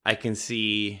 I can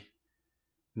see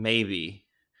maybe,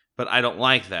 but I don't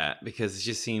like that because it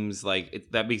just seems like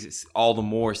that makes it all the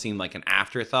more seem like an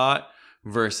afterthought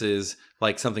versus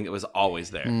like something that was always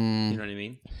there. You know what I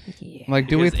mean? Yeah. Like,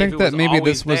 do we think that maybe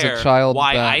this was a child?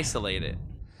 Why isolate it?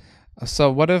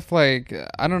 So what if, like,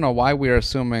 I don't know why we are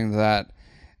assuming that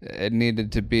it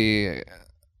needed to be,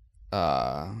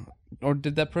 or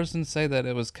did that person say that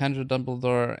it was Kendra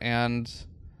Dumbledore and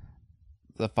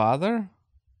the father,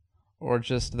 or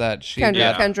just that she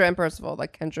Kendra and Percival,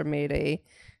 like Kendra made a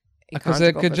because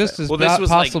it could just as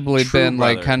possibly been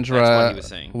like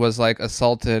Kendra was like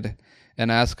assaulted in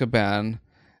Azkaban,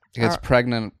 gets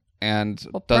pregnant and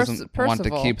doesn't want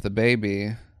to keep the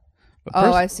baby. But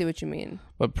I see what you mean.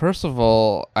 But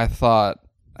Percival, I thought,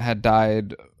 had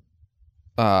died.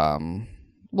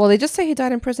 Well, they just say he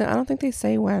died in prison. I don't think they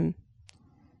say when.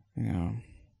 Yeah.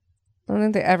 I don't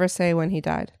think they ever say when he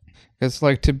died. It's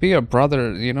like, to be a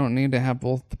brother, you don't need to have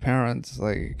both the parents.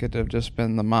 Like, it could have just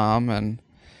been the mom, and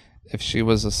if she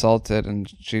was assaulted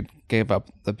and she gave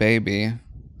up the baby,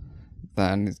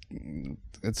 then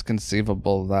it's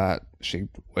conceivable that she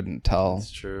wouldn't tell.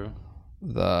 That's true.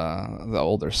 The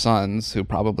older sons, who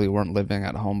probably weren't living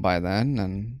at home by then,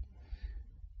 and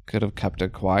could have kept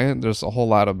it quiet. There's a whole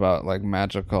lot about like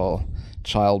magical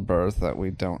childbirth that we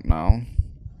don't know.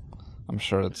 I'm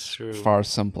sure it's far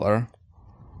simpler.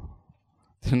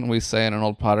 Didn't we say in an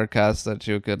old Pottercast that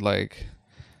you could like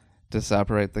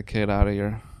disapparate the kid out of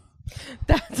your...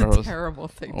 That's a terrible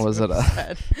thing to have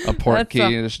said. A port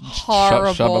key?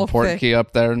 Shove a port key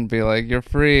up there and be like, you're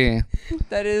free.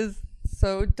 That is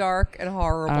so dark and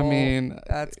horrible. I mean...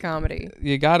 That's comedy.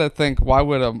 You gotta think, why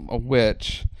would a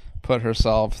witch put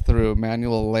herself through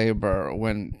manual labor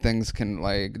when things can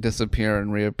like disappear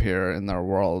and reappear in their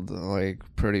world? Like,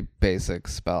 pretty basic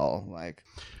spell. Like...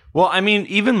 Well, I mean,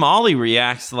 even Molly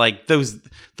reacts like those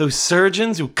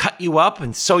surgeons who cut you up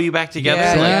and sew you back together.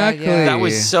 Yeah, exactly. That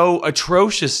was so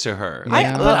atrocious to her. But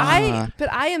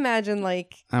I imagine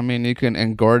like... I mean, you can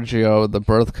engorgio the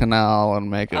birth canal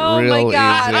and make it real my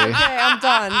God. easy. Okay, I'm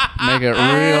done. Make it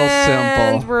real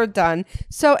simple. And we're done.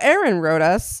 So Erin wrote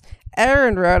us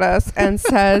and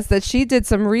says that she did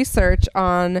some research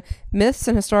on myths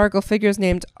and historical figures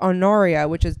named Honoria,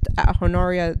 which is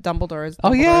Honoria Dumbledore's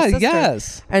sister.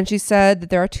 Yes. And she said that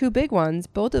there are two big ones,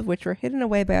 both of which were hidden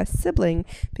away by a sibling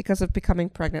because of becoming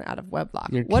pregnant out of wedlock.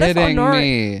 You're kidding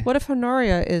me. What if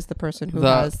Honoria is the person who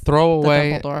the has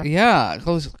throwaway? the Dumbledore? Yeah,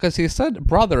 because he said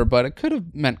brother, but it could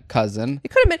have meant cousin. It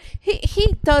could have meant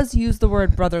he does use the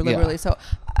word brother liberally. So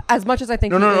as much as I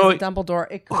think he is Dumbledore,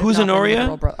 it could Who's have not been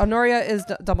Honoria? literal Honoria is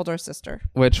Dumbledore's sister,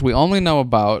 which we only know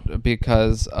about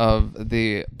because of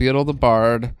the Beetle the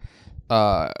Bard,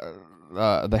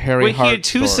 the Harry Wait, Hart he had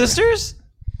two story. sisters?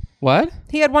 What?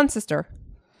 He had one sister.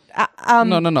 No.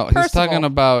 Percival. He's talking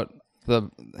about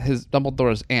his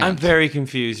Dumbledore's aunt. I'm very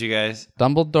confused, you guys.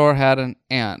 Dumbledore had an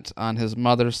aunt on his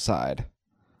mother's side.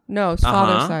 No, his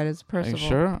father's side is Percival. Are you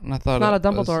sure? And I thought it's not a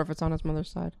Dumbledore if it's on his mother's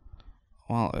side.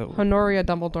 Well, Honoria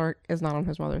Dumbledore is not on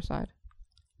his mother's side.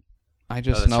 I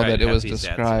just know that it was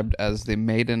described as the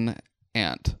maiden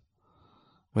aunt,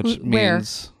 which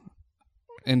means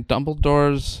in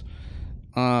Dumbledore's,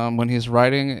 when he's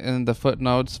writing in the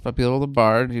footnotes for Beetle the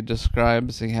Bard, he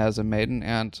describes he has a maiden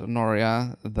aunt,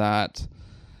 Honoria, that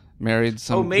married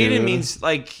some Oh, maiden dude. means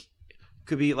like,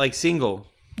 could be like single.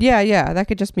 Yeah, that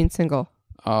could just mean single.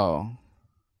 Oh.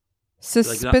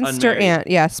 Spinster aunt.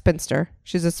 Yeah, spinster.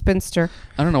 She's a spinster.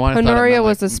 I don't know why I Honoria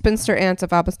was the spinster aunt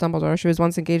of Albus Dumbledore. She was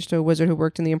once engaged to a wizard who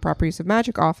worked in the improper use of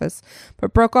magic office,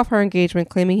 but broke off her engagement,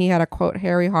 claiming he had a, quote,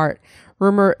 hairy heart.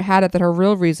 Rumor had it that her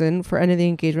real reason for ending the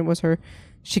engagement was her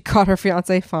She caught her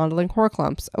fiancé fondling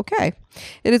Horcrux. Okay.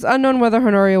 It is unknown whether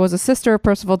Honoria was a sister of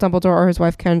Percival Dumbledore or his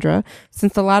wife Kendra.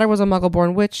 Since the latter was a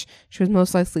Muggle-born witch, she was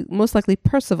most likely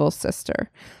Percival's sister.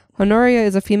 Honoria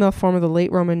is a female form of the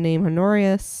late Roman name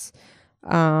Honorius.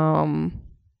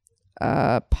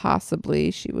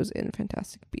 Possibly she was in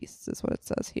Fantastic Beasts, is what it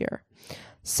says here.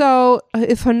 So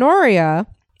if Honoria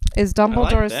is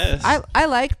Dumbledore's, I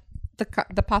like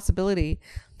the possibility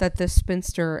that this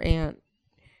spinster aunt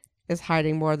is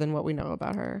hiding more than what we know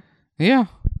about her. Yeah.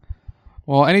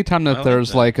 Well, anytime that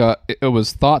there's it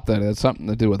was thought that it had something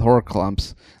to do with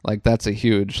Horcrux, like that's a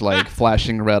huge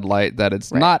flashing red light that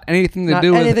it's not anything to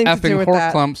do with effing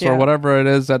Horcrux or whatever it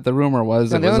is that the rumor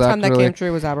was. No, the only time that came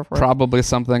true was Aberforth. Probably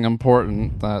something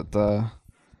important that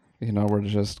we're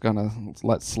just gonna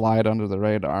let slide under the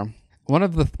radar. One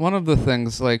of the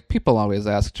things, like, people always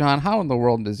ask, John, how in the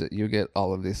world is it you get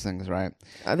all of these things right?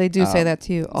 They do say that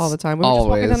to you all the time. We were always, just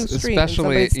walking down the street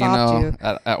especially and somebody stopped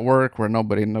you. At work where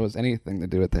nobody knows anything to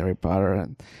do with Harry Potter.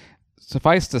 And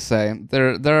suffice to say,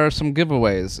 there are some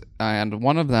giveaways, and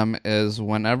one of them is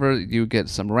whenever you get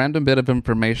some random bit of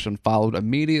information followed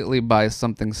immediately by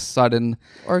something sudden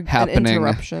or happening. An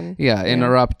interruption. Yeah,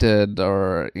 interrupted,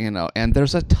 or and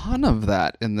there's a ton of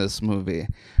that in this movie,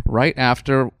 right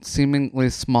after seemingly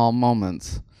small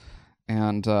moments.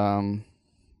 And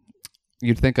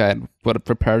you'd think I would have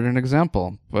prepared an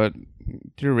example, but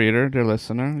dear reader, dear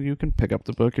listener, you can pick up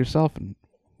the book yourself and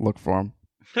look for them.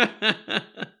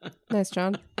 Nice,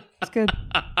 John. It's good.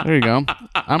 There you go.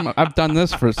 I've done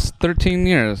this for 13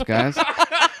 years, guys.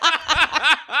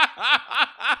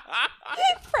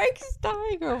 Frank's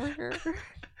dying over here.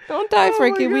 Don't die,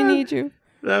 Frankie. We need you.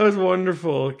 That was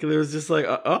wonderful. It was just like,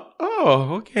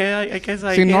 okay. I guess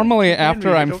I see. Normally,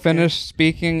 after I'm finished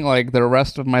speaking, like the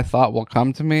rest of my thought will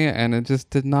come to me, and it just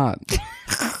did not.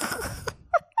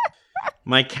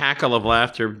 My cackle of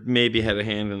laughter maybe had a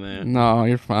hand in that. No,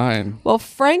 you're fine. Well,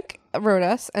 Frank wrote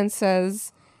us and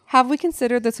says, have we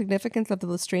considered the significance of the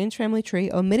Lestrange family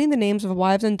tree, omitting the names of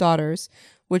wives and daughters,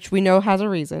 which we know has a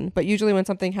reason, but usually when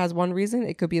something has one reason,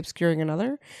 it could be obscuring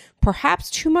another. Perhaps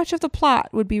too much of the plot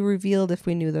would be revealed if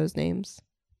we knew those names.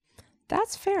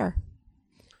 That's fair.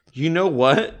 You know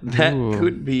what? That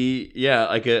could be,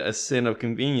 like a sin of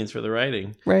convenience for the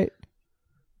writing. Right.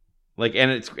 Like,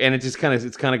 it's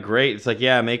kind of great. It's like,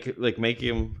 make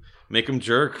him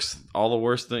jerks. All the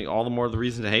worst thing, all the more the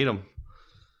reason to hate him.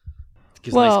 It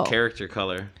gives nice character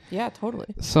color. Yeah,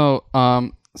 totally. So,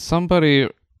 somebody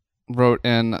wrote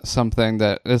in something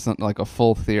that isn't like a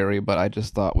full theory, but I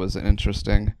just thought was an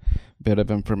interesting bit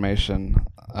of information.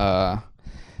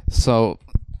 So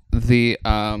the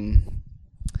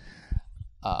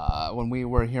when we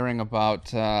were hearing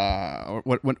about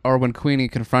when Queenie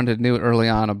confronted Newt early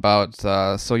on about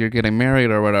so you're getting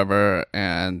married or whatever,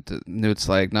 and Newt's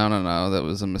like, no, that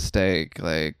was a mistake,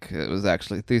 like it was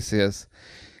actually Theseus.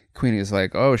 Queenie's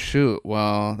like, oh shoot,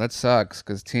 well that sucks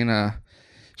because Tina,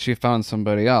 she found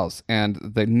somebody else, and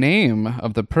the name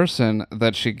of the person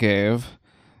that she gave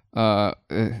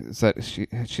is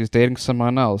that she's dating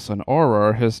someone else, an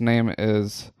Auror. His name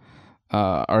is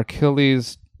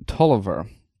Achilles Tulliver.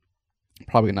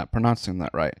 Probably not pronouncing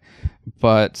that right,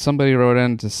 but somebody wrote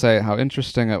in to say how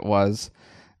interesting it was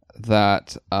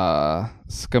that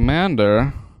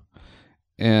Scamander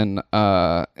in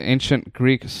ancient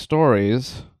Greek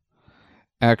stories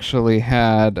actually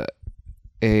had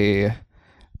a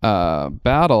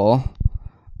battle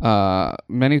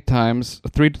many times,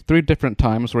 three different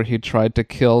times, where he tried to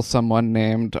kill someone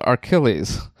named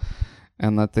Achilles,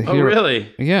 and that the hero. Oh,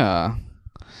 really? Yeah.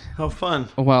 How fun.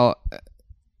 Well,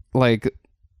 like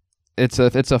it's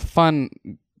a fun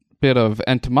bit of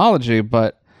entomology,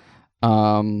 but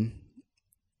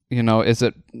is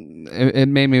it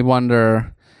made me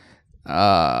wonder,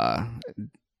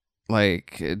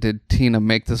 like, did Tina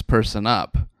make this person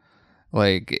up?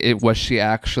 Like, was she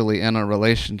actually in a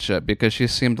relationship? Because she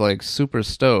seemed like super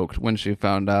stoked when she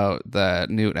found out that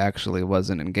Newt actually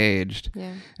wasn't engaged.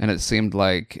 Yeah. And it seemed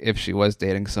like if she was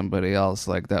dating somebody else,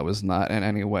 like that was not in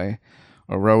any way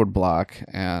a roadblock.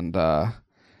 And,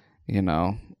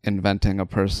 inventing a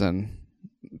person,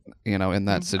 in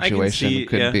that situation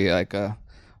could be like a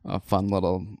fun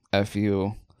little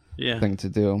FU thing to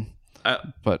do.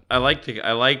 But I like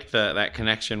that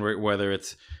connection, whether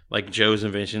it's like Joe's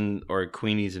invention or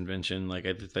Queenie's invention. Like,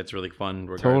 I think that's really fun.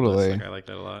 Regardless. Totally, like, I like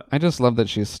that a lot. I just love that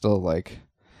she's still like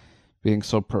being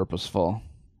so purposeful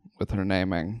with her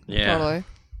naming. Yeah, totally.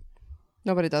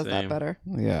 Nobody does that Same. better.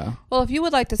 Yeah. Well, if you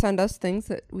would like to send us things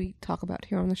that we talk about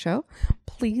here on the show,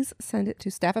 please send it to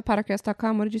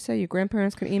staff@pottercast.com. What did you say? Your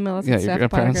grandparents can email us Yeah, at your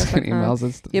parents can staff@pottercast.com. email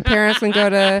us. Your parents can go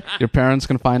to Your parents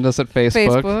can find us at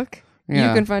Facebook. Yeah.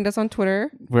 You can find us on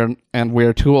Twitter.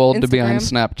 We're too old to be on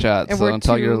Instagram. Snapchat, And so we're don't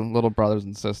tell your too- little brothers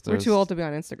and sisters. We're too old to be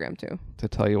on Instagram, too. to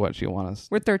tell you what you want us.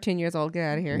 We're 13 years old. Get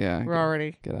out of here. Yeah, We're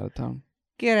already... Get out of town.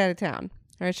 Get out of town.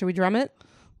 All right, should we drum it?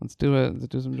 Let's do it. Let's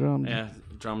do some drums. Yeah,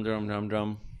 drum, drum, drum,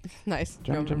 drum. Nice.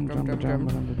 Drum, drum, drum, drum,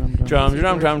 Drum,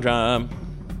 drum, drum, drum.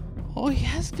 Oh, he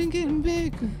has been getting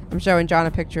big. I'm showing John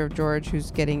a picture of George,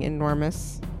 who's getting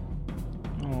enormous.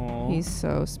 Aw. He's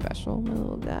so special, my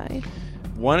little guy.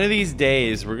 One of these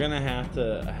days, we're gonna have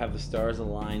to have the stars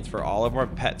aligned for all of our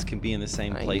pets can be in the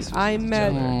same place. with I each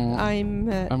met. other.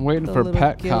 I'm waiting the for little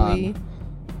PetCon. Gilly.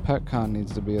 PetCon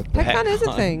needs to be a thing. PetCon is a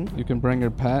PetCon. thing. You can bring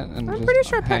your pet and I'm just pretty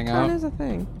sure hang PetCon out. is a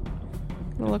thing.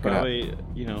 I'm gonna look it up. Probably,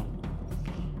 you know.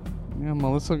 Yeah,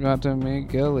 Melissa got to meet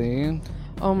Gilly.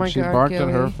 Oh my she god, barked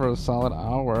Gilly. at her for a solid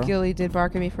hour. Gilly did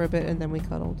bark at me for a bit, and then we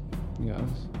cuddled. Yes.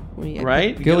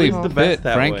 Right? Gilly Gilly's the bit best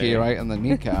that Frankie way. right in the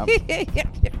kneecap.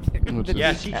 Which is-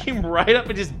 Yeah, she came right up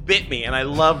and just bit me, and I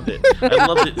loved it. I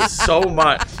loved it so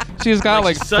much. She's got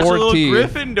like she's such a 4 little teeth.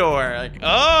 Gryffindor. Like,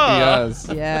 oh. Yes.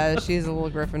 Yeah, she's a little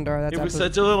Gryffindor. That's It was absolutely-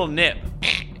 such a little nip.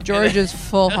 George is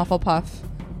full Hufflepuff.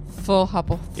 Full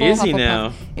Is he Hufflepuff.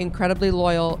 now? Incredibly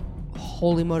loyal,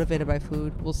 wholly motivated by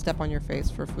food. Will step on your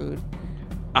face for food.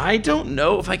 I don't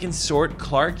know if I can sort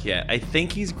Clark yet. I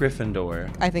think he's Gryffindor.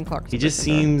 I think Clark's He a just Gryffindor.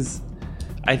 seems.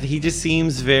 He just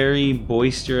seems very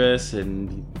boisterous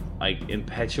and like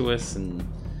impetuous and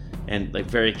like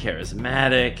very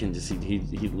charismatic and just he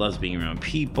loves being around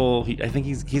people. I think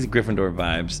he's Gryffindor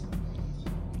vibes.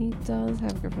 He does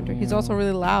have Gryffindor. He's also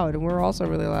really loud, and we're also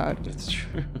really loud. That's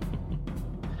true.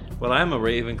 Well, I'm a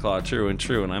Ravenclaw,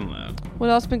 true, and I'm loud. What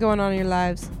else been going on in your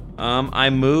lives? I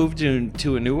moved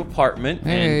into a new apartment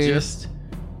Hey. and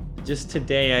just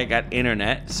today I got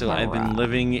internet. So I've been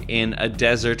living in a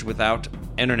desert without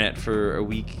internet for a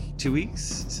week, 2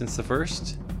 weeks since the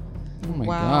first. Oh my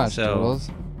Wow. gosh, So-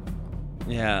 Jules.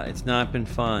 Yeah, it's not been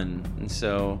fun. And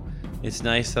so it's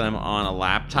nice that I'm on a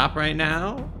laptop right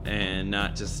now and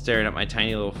not just staring at my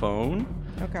tiny little phone.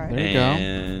 Okay. There you go.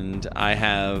 And I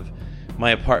have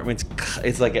my apartment's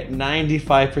it's like at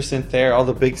 95% there. All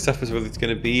the big stuff is where it's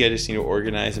going to be. I just need to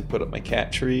organize and put up my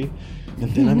cat tree.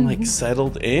 And then I'm like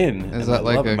settled in. Is and that I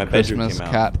like love it. a My bedroom Christmas came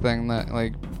out. cat thing that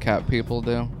like cat people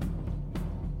do?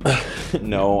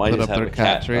 No, I Put just up have their a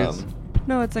cat cat. trees?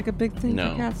 No, it's like a big thing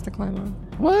No. for cats to climb on.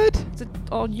 What? It's an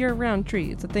all year round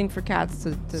tree. It's a thing for cats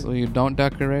to So you don't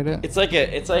decorate it? It's like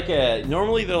a.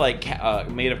 Normally they're like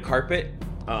made of carpet,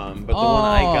 but the one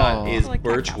I got is I like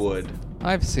cat birchwood.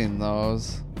 I've seen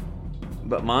those.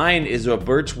 But mine is a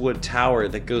birchwood tower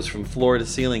that goes from floor to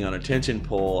ceiling on a tension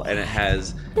pole, and it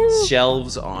has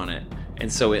shelves on it,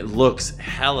 and so it looks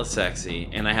hella sexy.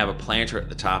 And I have a planter at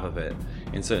the top of it,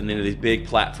 and then these big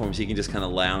platforms you can just kind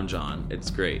of lounge on. It's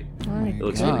great. Oh my It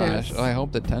looks goodness. Gosh, I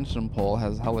hope the tension pole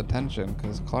has hella tension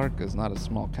because Clark is not a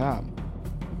small cat.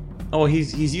 Oh,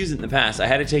 he's used it in the past. I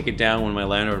had to take it down when my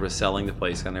landlord was selling the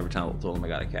place. I never told him I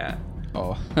got a cat,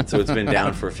 Oh, so it's been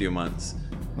down for a few months.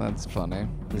 that's funny.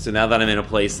 And so now that I'm in a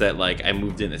place that like I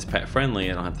moved in, it's pet friendly.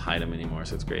 I don't have to hide him anymore,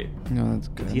 so it's great. No, that's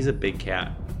good. He's a big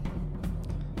cat.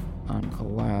 I'm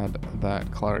glad that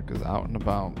Clark is out and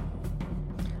about.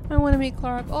 I want to meet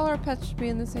Clark. All our pets should be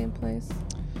in the same place.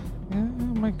 Yeah,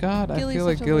 oh my god, Gilly's I feel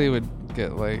like such a Gilly little- would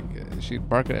get like, she'd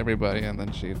bark at everybody and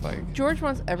then she'd like, George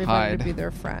wants everybody Hide. to be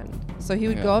their friend, so he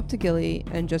would Yeah. go up to Gilly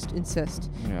and just insist,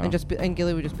 Yeah. and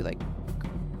Gilly would just be like,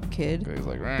 "Kid, Gilly's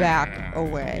like, back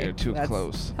away. You're too That's-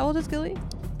 close. How old is Gilly?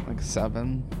 Like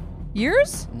 7.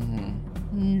 Years?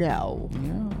 Mm-hmm. No.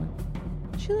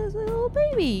 Yeah, She was a little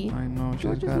baby. I know. She's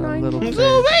George is got a 9 little months.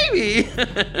 face.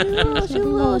 Little baby.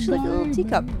 She's like a little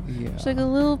teacup. Yeah. She's like a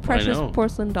little precious know.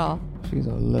 porcelain doll. She's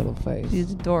a little face.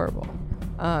 She's adorable.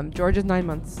 George is 9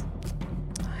 months.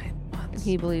 And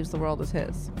he believes the world is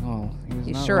his. Oh, he's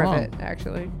He's not sure wrong. of it,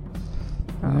 actually.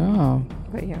 Yeah,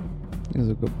 But yeah. he's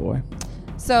a good boy.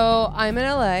 So I'm in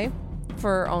LA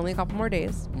for only a couple more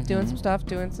days, doing Mhm. some stuff,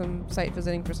 doing some site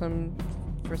visiting for some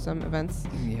events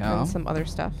Yeah. and some other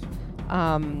stuff.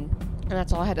 And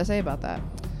that's all I had to say about that.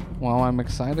 Well, I'm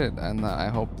excited, and I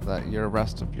hope that your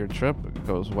rest of your trip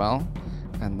goes well,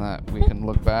 and that we can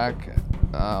look back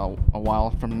a while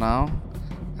from now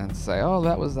and say, "Oh,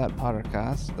 that was that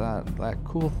Pottercast. That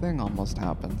cool thing almost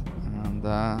happened," and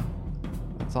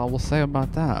that's all we'll say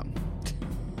about that.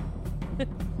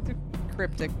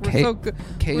 cryptic. We're so good.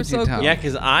 We're so good. Yeah,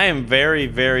 because I am very,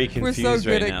 very confused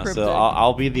right now. cryptic. So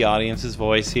I'll be the audience's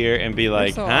voice here and be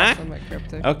like, so huh? awesome at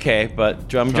cryptic. Okay, but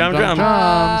drum.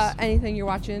 Anything you're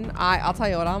watching? I'll tell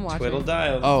you what I'm watching. Twiddle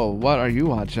dials. Oh, what are you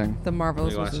watching? The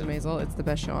Marvelous What are you Mrs. Maisel. It's the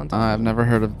best show on television. I've never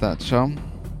heard of that show.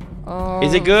 Oh,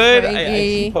 Is it good? I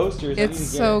Frankie. see posters. I need to It's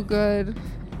get so it. good.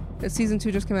 Season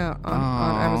 2 just came out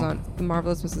on Amazon. The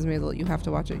Marvelous Mrs. Maisel. You have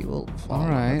to watch it. You will fall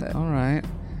in love with it. All right.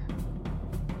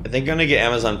 I think I'm gonna get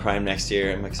Amazon Prime next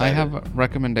year. I'm excited. I have a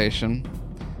recommendation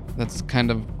that's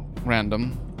kind of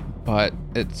random, but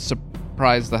it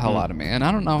surprised the hell out of me. And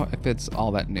I don't know if it's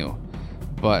all that new,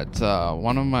 but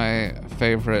one of my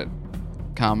favorite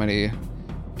comedy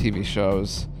TV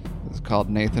shows is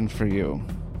called Nathan For You.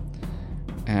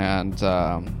 And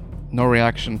no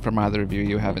reaction from either of you.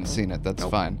 You haven't seen it. That's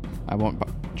fine. I won't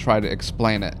try to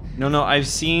explain it. No, I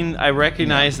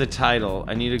recognize the title.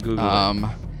 I need to Google it.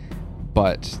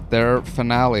 But their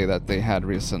finale that they had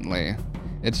recently,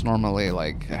 it's normally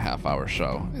like a half-hour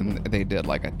show, and they did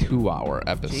like a 2-hour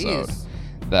episode. Jeez.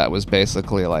 That was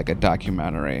basically like a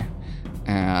documentary,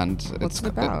 and What's it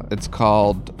about? It's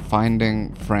called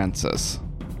Finding Francis.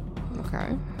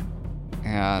 Okay.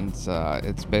 And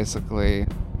it's basically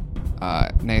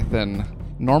Nathan.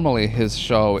 Normally, his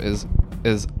show is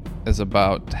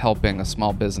about helping a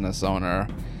small business owner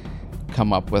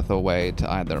come up with a way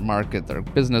to either market their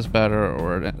business better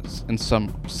or in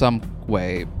some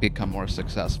way become more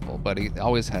successful. But he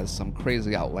always has some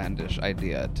crazy outlandish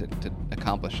idea to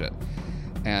accomplish it.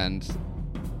 And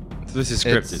So this is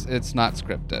scripted. It's not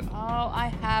scripted. Oh,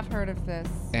 I have heard of this.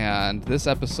 And this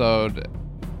episode,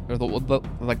 or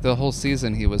the whole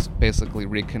season, he was basically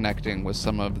reconnecting with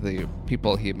some of the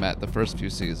people he met the first few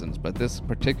seasons. But this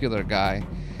particular guy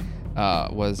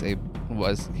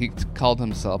he called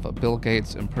himself a Bill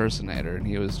Gates impersonator, and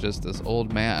he was just this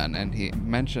old man, and he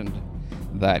mentioned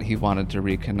that he wanted to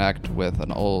reconnect with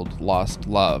an old lost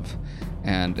love,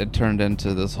 and it turned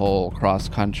into this whole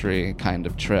cross-country kind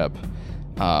of trip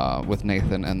with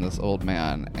Nathan and this old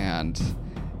man. And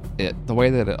the way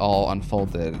that it all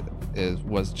unfolded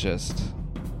was just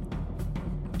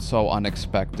so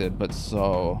unexpected, but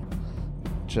so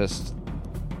just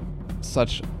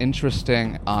such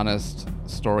interesting, honest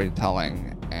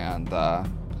storytelling, and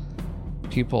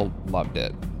people loved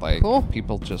it. Like, cool.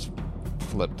 People just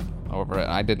flipped over it.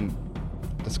 I didn't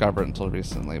discover it until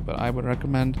recently, but I would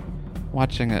recommend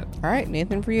watching it. All right,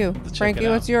 Nathan, for you. Check Frankie, it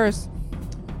out. what's yours?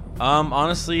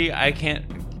 Honestly, I can't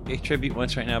attribute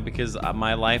much right now because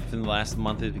my life in the last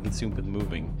month has been consumed with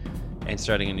moving and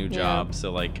starting a new job.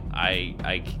 So like I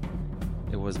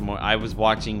was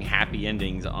watching Happy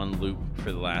Endings on loop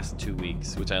for the last 2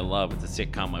 weeks, which I love. It's a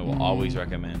sitcom I will always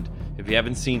recommend. If you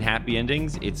haven't seen Happy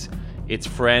Endings, it's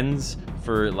Friends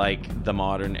for like the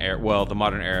modern era. Well, the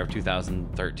modern era of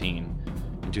 2013,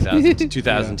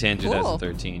 2010, Cool.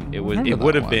 2013.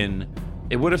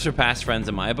 It would have surpassed Friends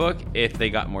in my book if they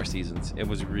got more seasons. It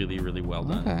was really, really well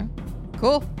done. Okay.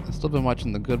 Cool. I've still been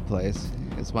watching The Good Place.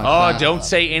 Don't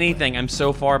say anything. I'm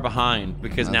so far behind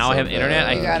because That's now I so have internet.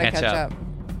 I You can gotta catch up.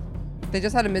 They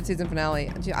just had a mid-season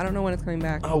finale. Gee, I don't know when it's coming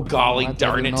back. Oh, golly I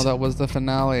darn didn't it. know that was the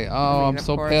finale. Oh, I mean, I'm of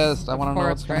so course. pissed. I Of want to know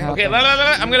what's course, going to right? happen.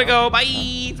 Okay, I'm going to go.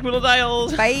 Bye. Twiddle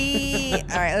dials. Bye.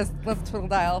 All right, let's twiddle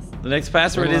dials. The next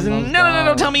password Twiddle is those no.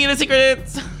 dials. Tell me any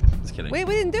secrets. Just kidding. Wait,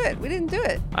 we didn't do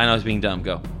it. I know I was being dumb.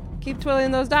 Go. Keep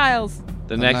twiddling those dials.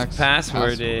 The next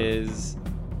password is.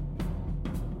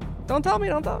 Don't tell me.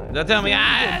 Don't tell me. No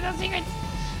secrets.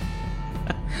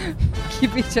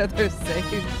 Keep each other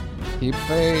safe. Keep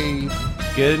faith.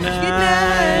 Good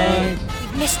night.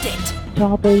 We've missed it.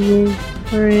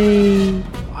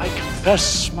 I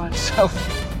confess myself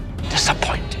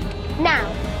disappointed.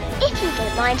 Now, if you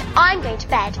don't mind, I'm going to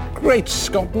bed. Great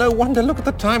Scott, no wonder. Look at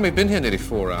the time. We've been here nearly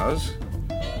 4 hours.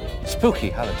 Spooky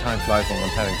how the time flies when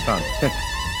one's having fun.